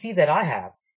 as you see that I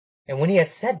have." And when he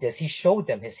had said this, he showed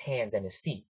them his hands and his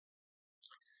feet.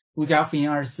 路加福音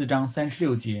24章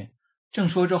36节，正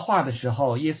说这话的时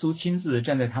候，耶稣亲自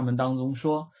站在他们当中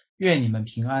说：“愿你们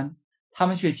平安。”他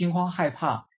们却惊慌害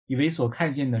怕，以为所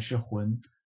看见的是魂。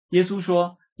耶稣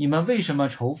说：“你们为什么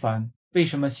愁烦？为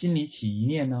什么心里起疑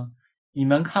念呢？你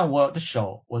们看我的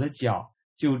手，我的脚，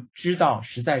就知道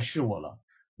实在是我了。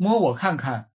摸我看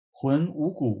看，魂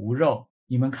无骨无肉，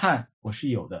你们看我是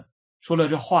有的。”说了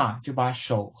这话，就把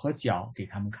手和脚给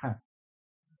他们看。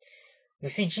You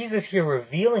see Jesus here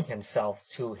revealing himself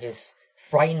to his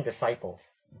frightened disciples.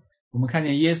 我们看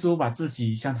见耶稣把自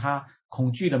己向他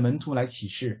恐惧的门徒来启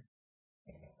示，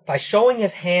 by showing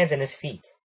his hands and his feet.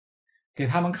 给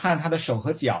他们看他的手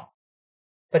和脚。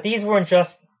 But these weren't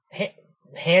just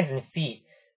hands and feet,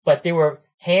 but they were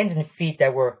hands and feet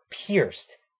that were pierced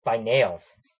by nails.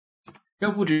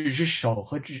 这不只是手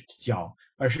和脚，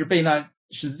而是被那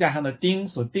十字架上的钉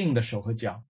所钉的手和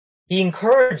脚。He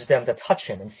encouraged them to touch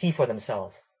him and see for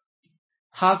themselves.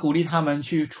 他鼓励他们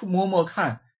去摸摸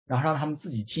看，然后让他们自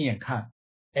己亲眼看。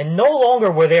 And no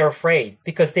longer were they afraid,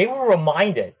 because they were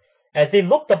reminded, as they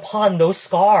looked upon those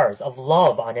scars of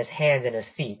love on his hands and his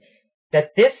feet,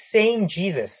 that this same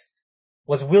Jesus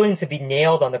was willing to be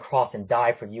nailed on the cross and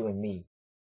die for you and me.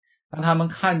 当他们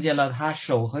看见了他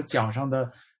手和脚上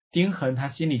的钉痕，他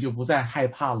心里就不再害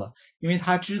怕了，因为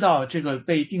他知道这个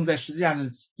被钉在十字架上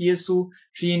的耶稣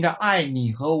是因着爱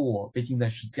你和我被钉在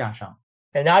十字架上。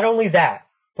 And not only that,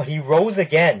 but he rose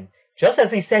again, just as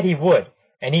he said he would,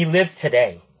 and he lives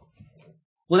today.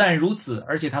 不但如此，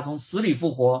而且他从死里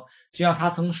复活，就像他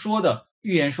曾说的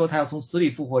预言说他要从死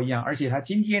里复活一样，而且他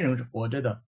今天仍是活着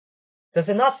的。 Does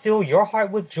it not fill your heart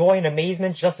with joy and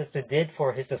amazement, just as it did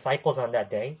for his disciples on that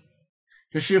day?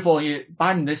 这是否也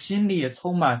把你的心里也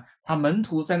充满他门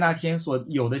徒在那天所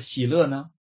有的喜乐呢？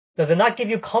 Does it not give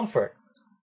you comfort,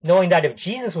 knowing that if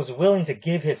Jesus was willing to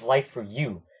give his life for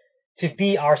you, to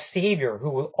be our Savior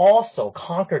who will also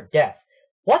conquer death,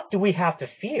 what do we have to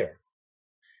fear?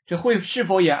 这是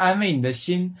否也安慰你的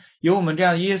心？有我们这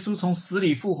样耶稣从死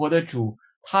里复活的主，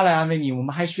他来安慰你，我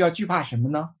们还需要惧怕什么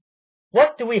呢？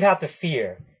 What do we have to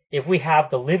fear if we have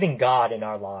the living God in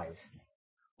our lives?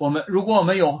 如果我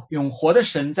们有永活的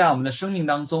神在我们的生命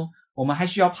当中，我们还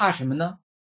需要怕什么呢？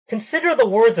 Consider the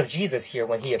words of Jesus here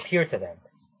when he appeared to them.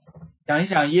 想一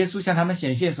想耶稣向他们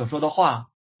显现所说的话，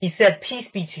 He said, "Peace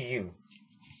be to you."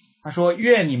 他说：“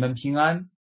愿你们平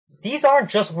安。” These aren't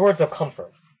just words of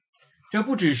comfort. 这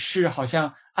不只是好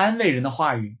像安慰人的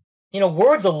话语。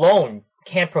 Words alone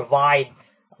can't provide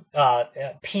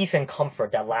peace and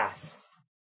comfort that lasts.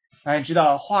 大家知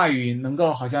道话语能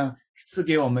够好像赐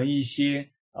给我们一些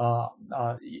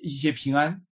平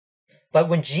安。 But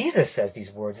when Jesus says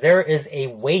these words, there is a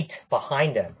weight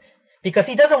behind them, because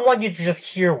he doesn't want you to just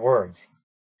hear words.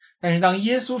 但是当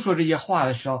耶稣说这些话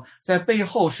的时候，在背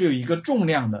后是有一个重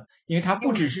量的，因为他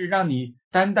不只是让你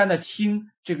单单的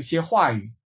听这些话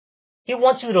语。 He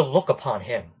wants you to look upon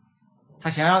him. 他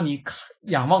想让你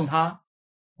仰望他，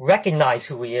 recognize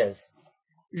who he is,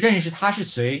 认识他是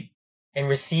谁， and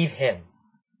receive him.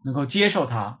 能够接受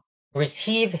他，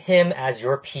 Receive him as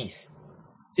your peace.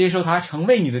 接受他成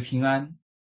为你的平安。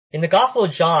 In the Gospel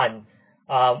of John,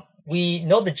 we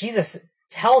know that Jesus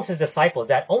tells his disciples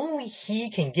that only he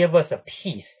can give us a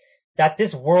peace that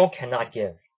this world cannot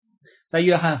give. 在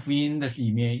约翰福音的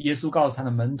里面，耶稣告诉他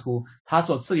的门徒，他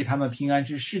所赐给他们的平安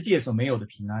是世界所没有的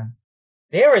平安。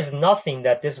 There is nothing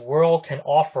that this world can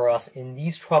offer us in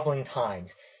these troubling times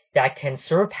that can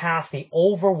surpass the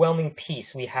overwhelming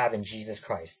peace we have in Jesus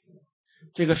Christ.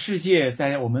 这个世界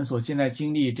在我们所现在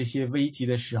经历这些危急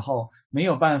的时候，没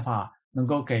有办法能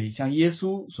够给像耶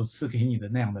稣所赐给你的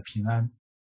那样的平安。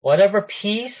 Whatever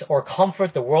peace or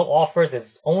comfort the world offers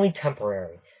is only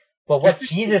temporary. But what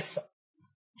Jesus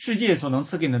世界所能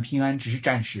赐给你的平安只是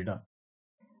暂时的，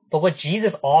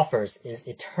 Jesus offers is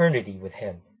eternity with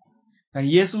him. 但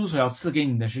耶稣所要赐给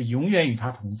你的是永远与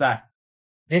他同在。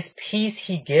 This peace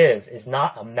he gives is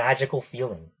not a magical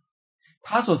feeling,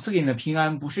 他所赐给你的平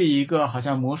安不是一个好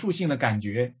像魔术性的感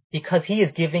觉， because he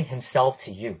is giving himself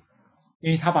to you.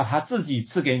 因为他把他自己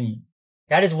赐给你。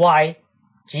 That is why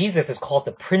Jesus is called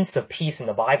the Prince of Peace in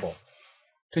the Bible.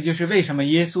 这就是为什么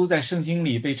耶稣在圣经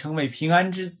里被称为平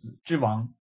安之子之王。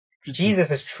 Jesus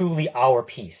is truly our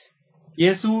peace.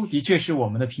 耶稣的确是我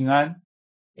们的平安，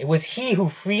 It was he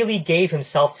who freely gave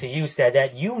himself to you so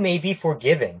that you may be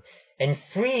forgiven and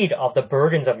freed of the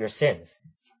burdens of your sins.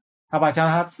 他把将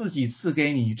他自己赐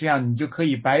给你，这样你就可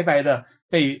以白白的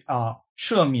被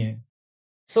赦免，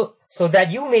 So that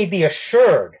you may be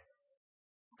assured,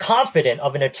 confident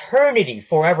of an eternity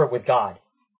forever with God.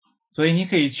 所以你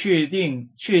可以确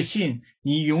信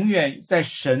你永远在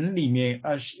神里面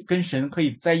跟神可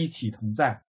以在一起同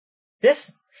在。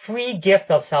 This free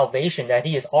gift of salvation that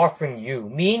he is offering you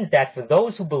means that for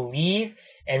those who believe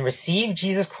and receive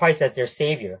Jesus Christ as their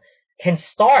Savior can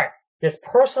start this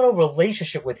personal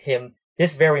relationship with him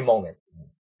this very moment.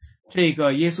 这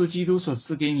个耶稣基督所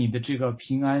赐给你的这个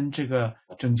平安，这个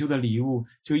拯救的礼物，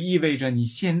就意味着你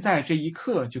现在这一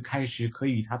刻就开始可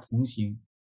以与他同行，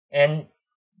 And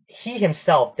he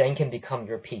himself then can become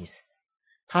your peace.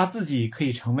 他自己可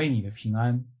以成为你的平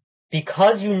安，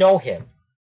 Because you know him,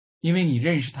 因为你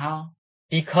认识他，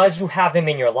 because you have him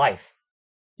in your life,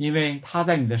 因为他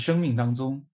在你的生命当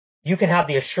中， you can have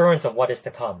the assurance of what is to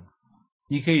come.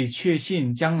 你可以确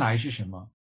信将来是什么，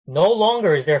 No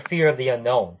longer is there fear of the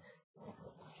unknown.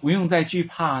 不用再惧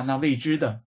怕那未知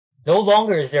的， No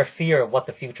longer is there fear of what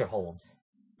the future holds.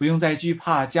 不用再惧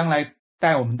怕将来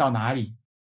带我们到哪里。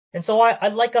 And so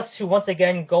I'd like us to once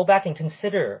again go back and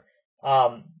consider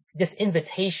this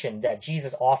invitation that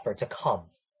Jesus offered to come.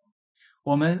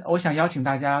 我想邀请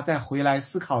大家再回来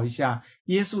思考一下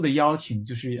耶稣的邀请，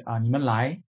就是你们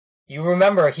来。 You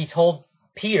remember he told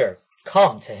Peter,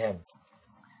 come to him.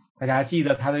 大家记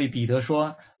得他对彼得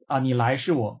说你来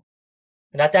是我。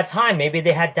 And at that time, maybe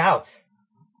they had doubts.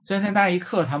 虽然在那一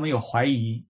刻他们有怀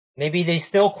疑， Maybe they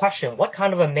still question, what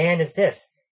kind of a man is this?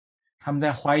 他们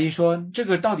在怀疑说这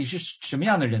个到底是什么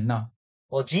样的人呢？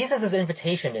 Well, Jesus'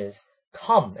 invitation is,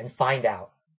 come and find out.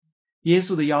 耶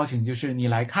稣的邀请就是你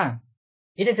来看，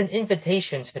 It is an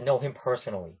invitation to know him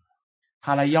personally.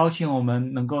 他来邀请我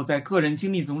们能够在个人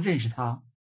经历中认识他，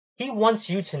 He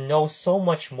wants you to know so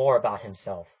much more about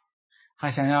himself, 他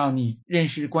想要你认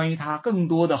识关于他更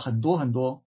多的很多很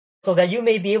多， so that you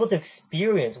may be able to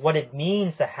experience what it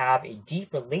means to have a deep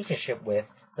relationship with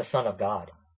the Son of God.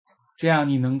 这样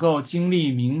你能够经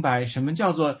历明白什么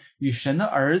叫做与神的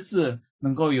儿子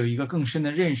能够有一个更深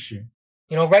的认识。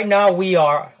 You know, right now we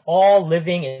are all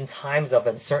living in times of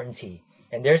uncertainty,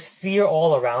 and there's fear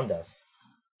all around us.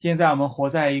 现在我们活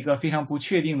在一个非常不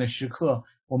确定的时刻，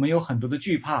我们有很多的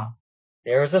惧怕，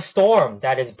 There is a storm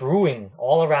that is brewing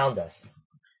all around us.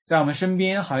 在我们身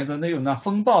边好像都有那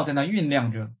风暴在那酝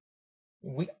酿着。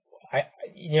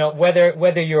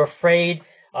 Whether you're afraid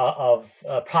of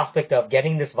prospect of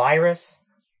getting this virus,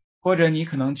 或者你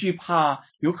可能惧怕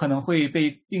有可能会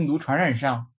被病毒传染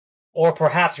上， or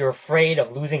perhaps you're afraid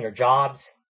of losing your jobs,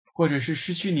 或者是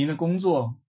失去您的工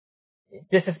作，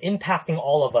 this is impacting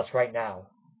all of us right now.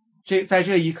 在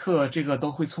这一刻，这个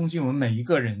都会冲击我们每一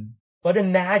个人。 But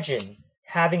imagine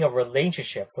having a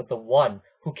relationship with the one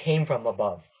who came from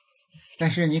above. 但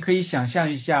是你可以想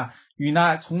象一下，与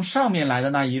那从上面来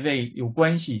的那一位有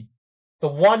关系， The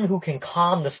one who can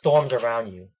calm the storms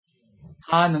around you,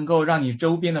 他能够让你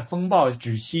周边的风暴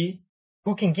止息，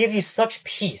 who can give you such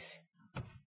peace.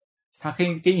 他可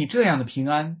以给你这样的平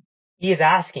安。 He is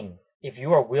asking if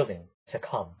you are willing to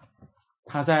come.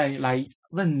 他再来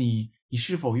问你，你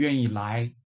是否愿意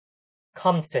来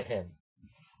Come to him.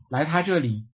 他这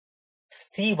里，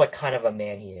 see what kind of a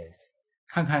man he is.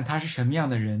 看看他是什么样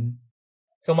的人。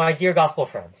 So my dear gospel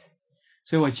friends,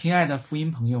 所以我亲爱的福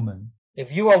音朋友们，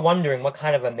 if you are wondering what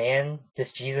kind of a man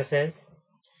this Jesus is,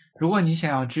 如果你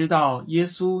想要知道耶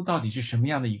稣到底是什么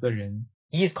样的一个人，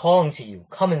 he is calling to you.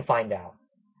 Come and find out.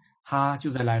 他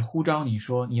就在来呼召你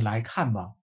说，你来看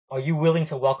吧。 Are you willing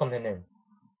to welcome him in?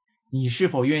 你是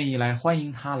否愿意来欢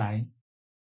迎他来？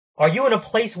 Are you in a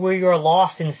place where you are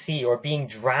lost in sea or being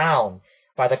drowned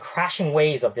by the crashing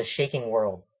waves of this shaking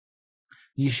world?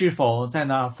 你是否在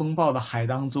那风暴的海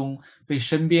当中被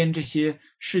身边这些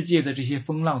世界的这些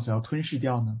风浪所要吞噬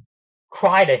掉呢？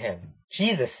 Cry to him,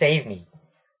 Jesus, save me.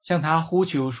 向他呼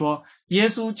求说，耶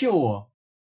稣救我。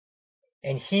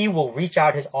 And he will reach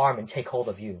out his arm and take hold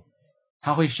of you.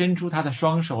 他会伸出他的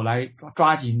双手来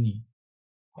抓紧你。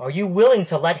 Are you willing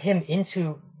to let him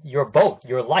into your boat,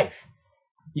 your life?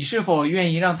 你是否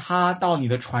愿意让他到你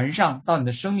的船上，到你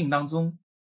的生命当中？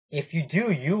 If you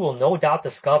do, you will no doubt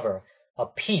discover a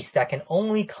peace that can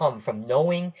only come from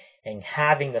knowing and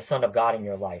having the Son of God in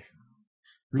your life.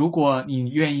 如果你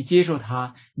愿意接受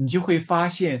他，你就会发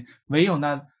现，唯有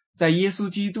那在耶稣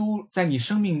基督在你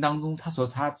生命当中他所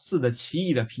赐的奇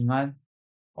异的平安。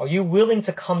 Are you willing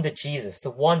to come to Jesus, the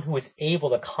one who is able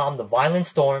to calm the violent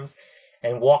storms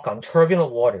and walk on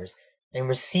turbulent waters, and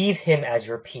receive him as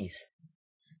your peace?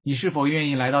 你是否愿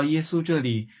意来到耶稣这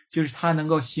里，就是他能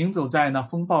够行走在那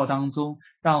风暴当中，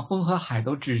让风和海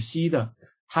都止息的，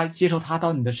他接受他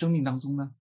到你的生命当中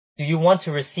呢？ Do you want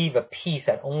to receive a peace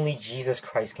that only Jesus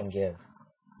Christ can give?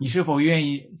 你是否愿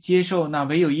意接受那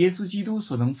唯有耶稣基督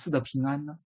所能赐的平安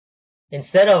呢？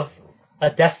 Instead of a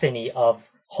destiny of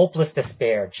hopeless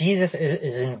despair, Jesus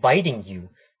is inviting you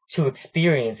to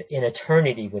experience an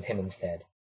eternity with him instead.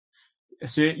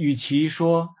 所以，与其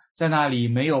说在那里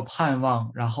没有盼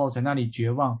望，然后在那里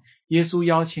绝望，耶稣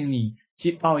邀请你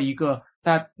到一个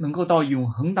能够到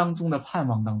永恒当中的盼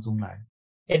望当中来。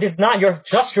 It is not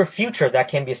just your future that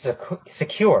can be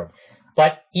secured,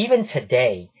 but even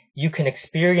today, you can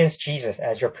experience Jesus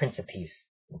as your Prince of Peace.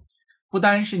 不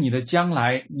单是你的将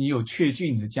来，你有确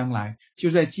据你的将来，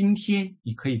就在今天，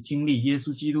你可以经历耶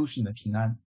稣基督是你的平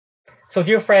安。 So,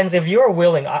 dear friends, if you are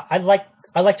willing, I'd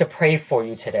like to pray for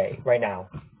you today, right now.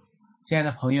 亲爱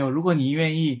的朋友，如果你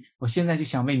愿意，我现在就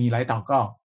想为你来祷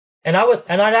告。 And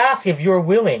I'd ask if you are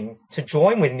willing to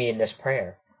join with me in this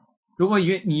prayer. 如果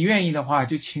你愿意的话，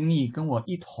就请你跟我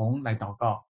一同来祷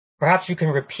告。 Perhaps you can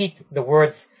repeat the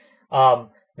words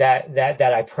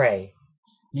that I pray.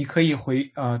 你可以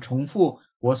重复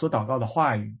我所祷告的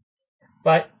话语。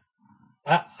 But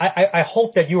I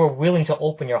hope that you are willing to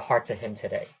open your heart to him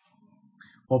today.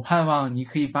 我盼望你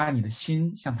可以把你的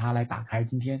心向他来打开。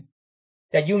今天，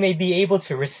 That you may be able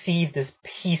to receive this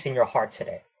peace in your heart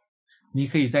today. 你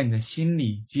可以在你的心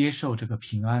里接受这个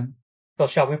平安。 So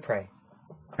shall we pray?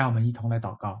 让我们一同来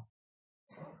祷告。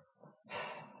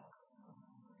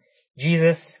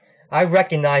 Jesus, I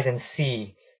recognize and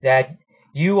see that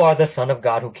you are the Son of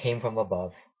God who came from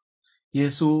above. 耶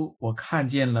稣，我看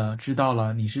见了，知道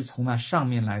了，你是从那上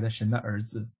面来的神的儿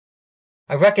子。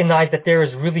 I recognize that there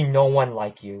is really no one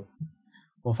like you.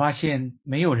 我发现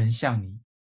没有人像你，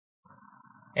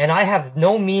 And I have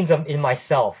no means in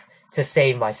myself to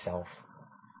save myself.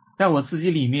 在我自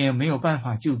己里面没有办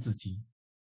法救自己。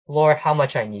 Lord, how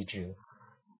much I need you.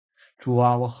 主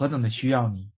啊，我何等的需要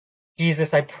你！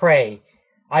 Jesus, I pray,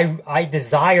 I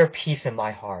desire peace in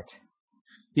my heart.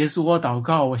 耶稣，我祷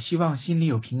告，我希望心里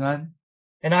有平安。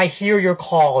 And I hear your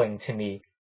calling to me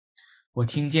我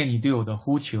听见你对我的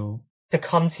呼求， to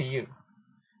come to you.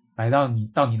 来到你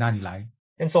那里来。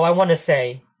 And so I want to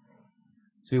say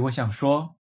所以我想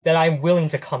说， that I'm willing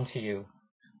to come to you.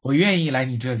 我愿意来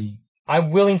你这里，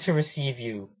 I'm willing to receive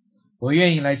you. 我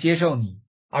愿意来接受你，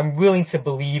 I'm willing to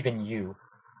believe in you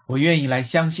我愿意来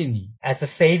相信你， as the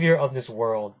Savior of this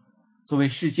world, 作为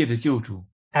世界的救主，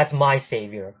 as my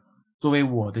Savior. 作为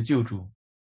我的救主。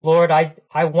 Lord,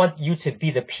 I want you to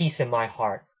be the peace in my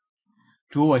heart.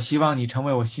 主，我希望你成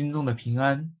为我心中的平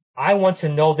安。 I want to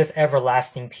know this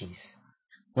everlasting peace,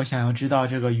 我想要知道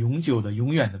这个永久的、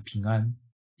永远的平安，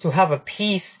 to have a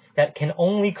peace that can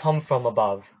only come from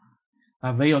above,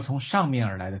 唯有从上面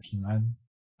而来的平安，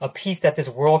 a peace that this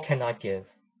world cannot give.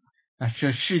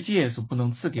 这世界所不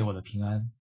能赐给我的平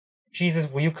安。 Jesus,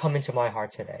 will you come into my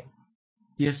heart today?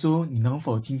 耶稣，你能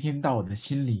否今天到我的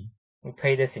心里？ We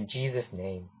pray this in Jesus'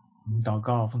 name. 我们祷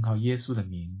告，奉靠耶稣的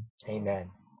名。 Amen.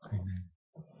 Amen.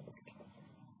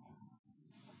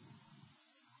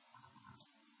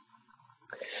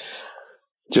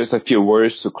 Just a few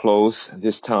words to close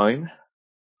this time.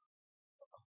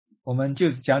 我们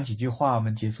就讲几句话，我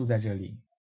们结束在这里。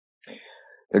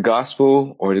The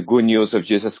gospel or the good news of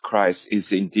Jesus Christ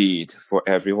is indeed for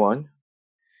everyone.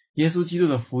 耶稣基督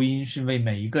的福音是为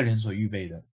每一个人所预备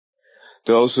的。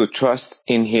Those who trust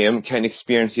in him can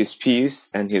experience his peace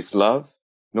and his love,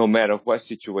 no matter what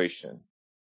situation.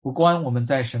 不管我们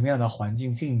在什么样的环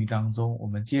境境遇当中，我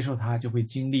们接受他，就会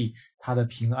经历他的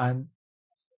平安。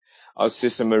Our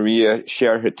sister Maria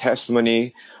shared her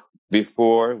testimony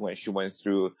before when she went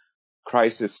through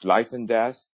crisis, life and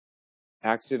death,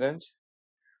 accident.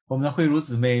 我们的慧茹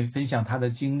姊妹分享她的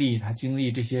经历，她经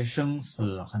历这些生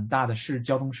死很大的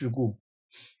交通事故。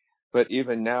But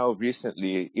even now,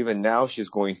 recently, even now she's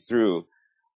going through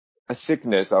a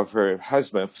sickness of her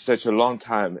husband for such a long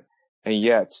time, and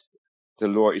yet the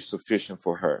Lord is sufficient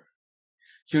for her.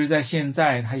 就是在现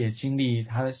在，她也经历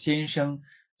她的先生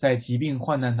在疾病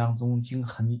患难当中已经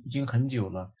很久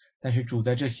了，但是主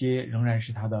在这些仍然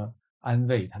是她的安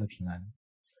慰，她的平安。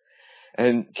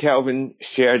And Calvin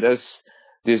shared us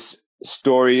these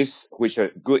stories which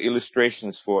are good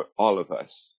illustrations for all of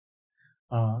us.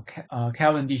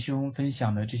 Calvin 弟兄分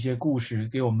享的这些故事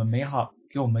给我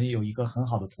们有一个很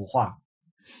好的图画。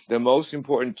The most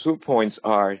important 2 points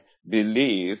are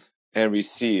believe and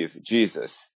receive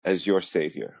Jesus as your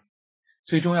Savior.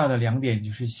 最重要的2点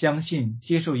就是相信，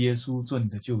接受耶稣做你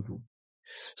的救主。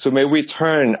So may we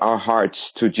turn our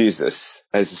hearts to Jesus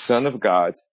as the Son of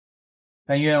God.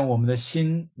 但愿我们的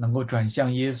心能够转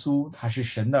向耶稣，他是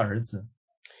神的儿子。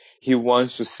He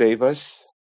wants to save us.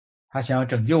 他想要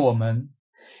拯救我们。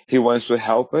He wants to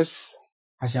help us.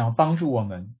 他想要帮助我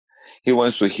们。He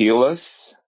wants to heal us.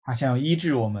 他想要医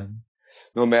治我们。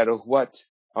No matter what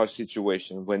our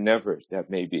situation, whenever that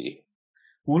may be.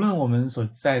 无论我们所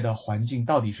在的环境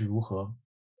到底是如何。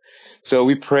So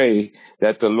we pray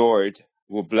that the Lord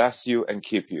will bless you and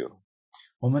keep you.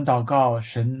 我们祷告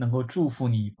神能够祝福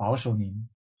你，保守您。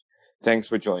 Thanks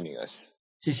for joining us.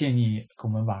 谢谢你跟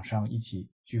我们晚上一起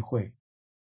聚会。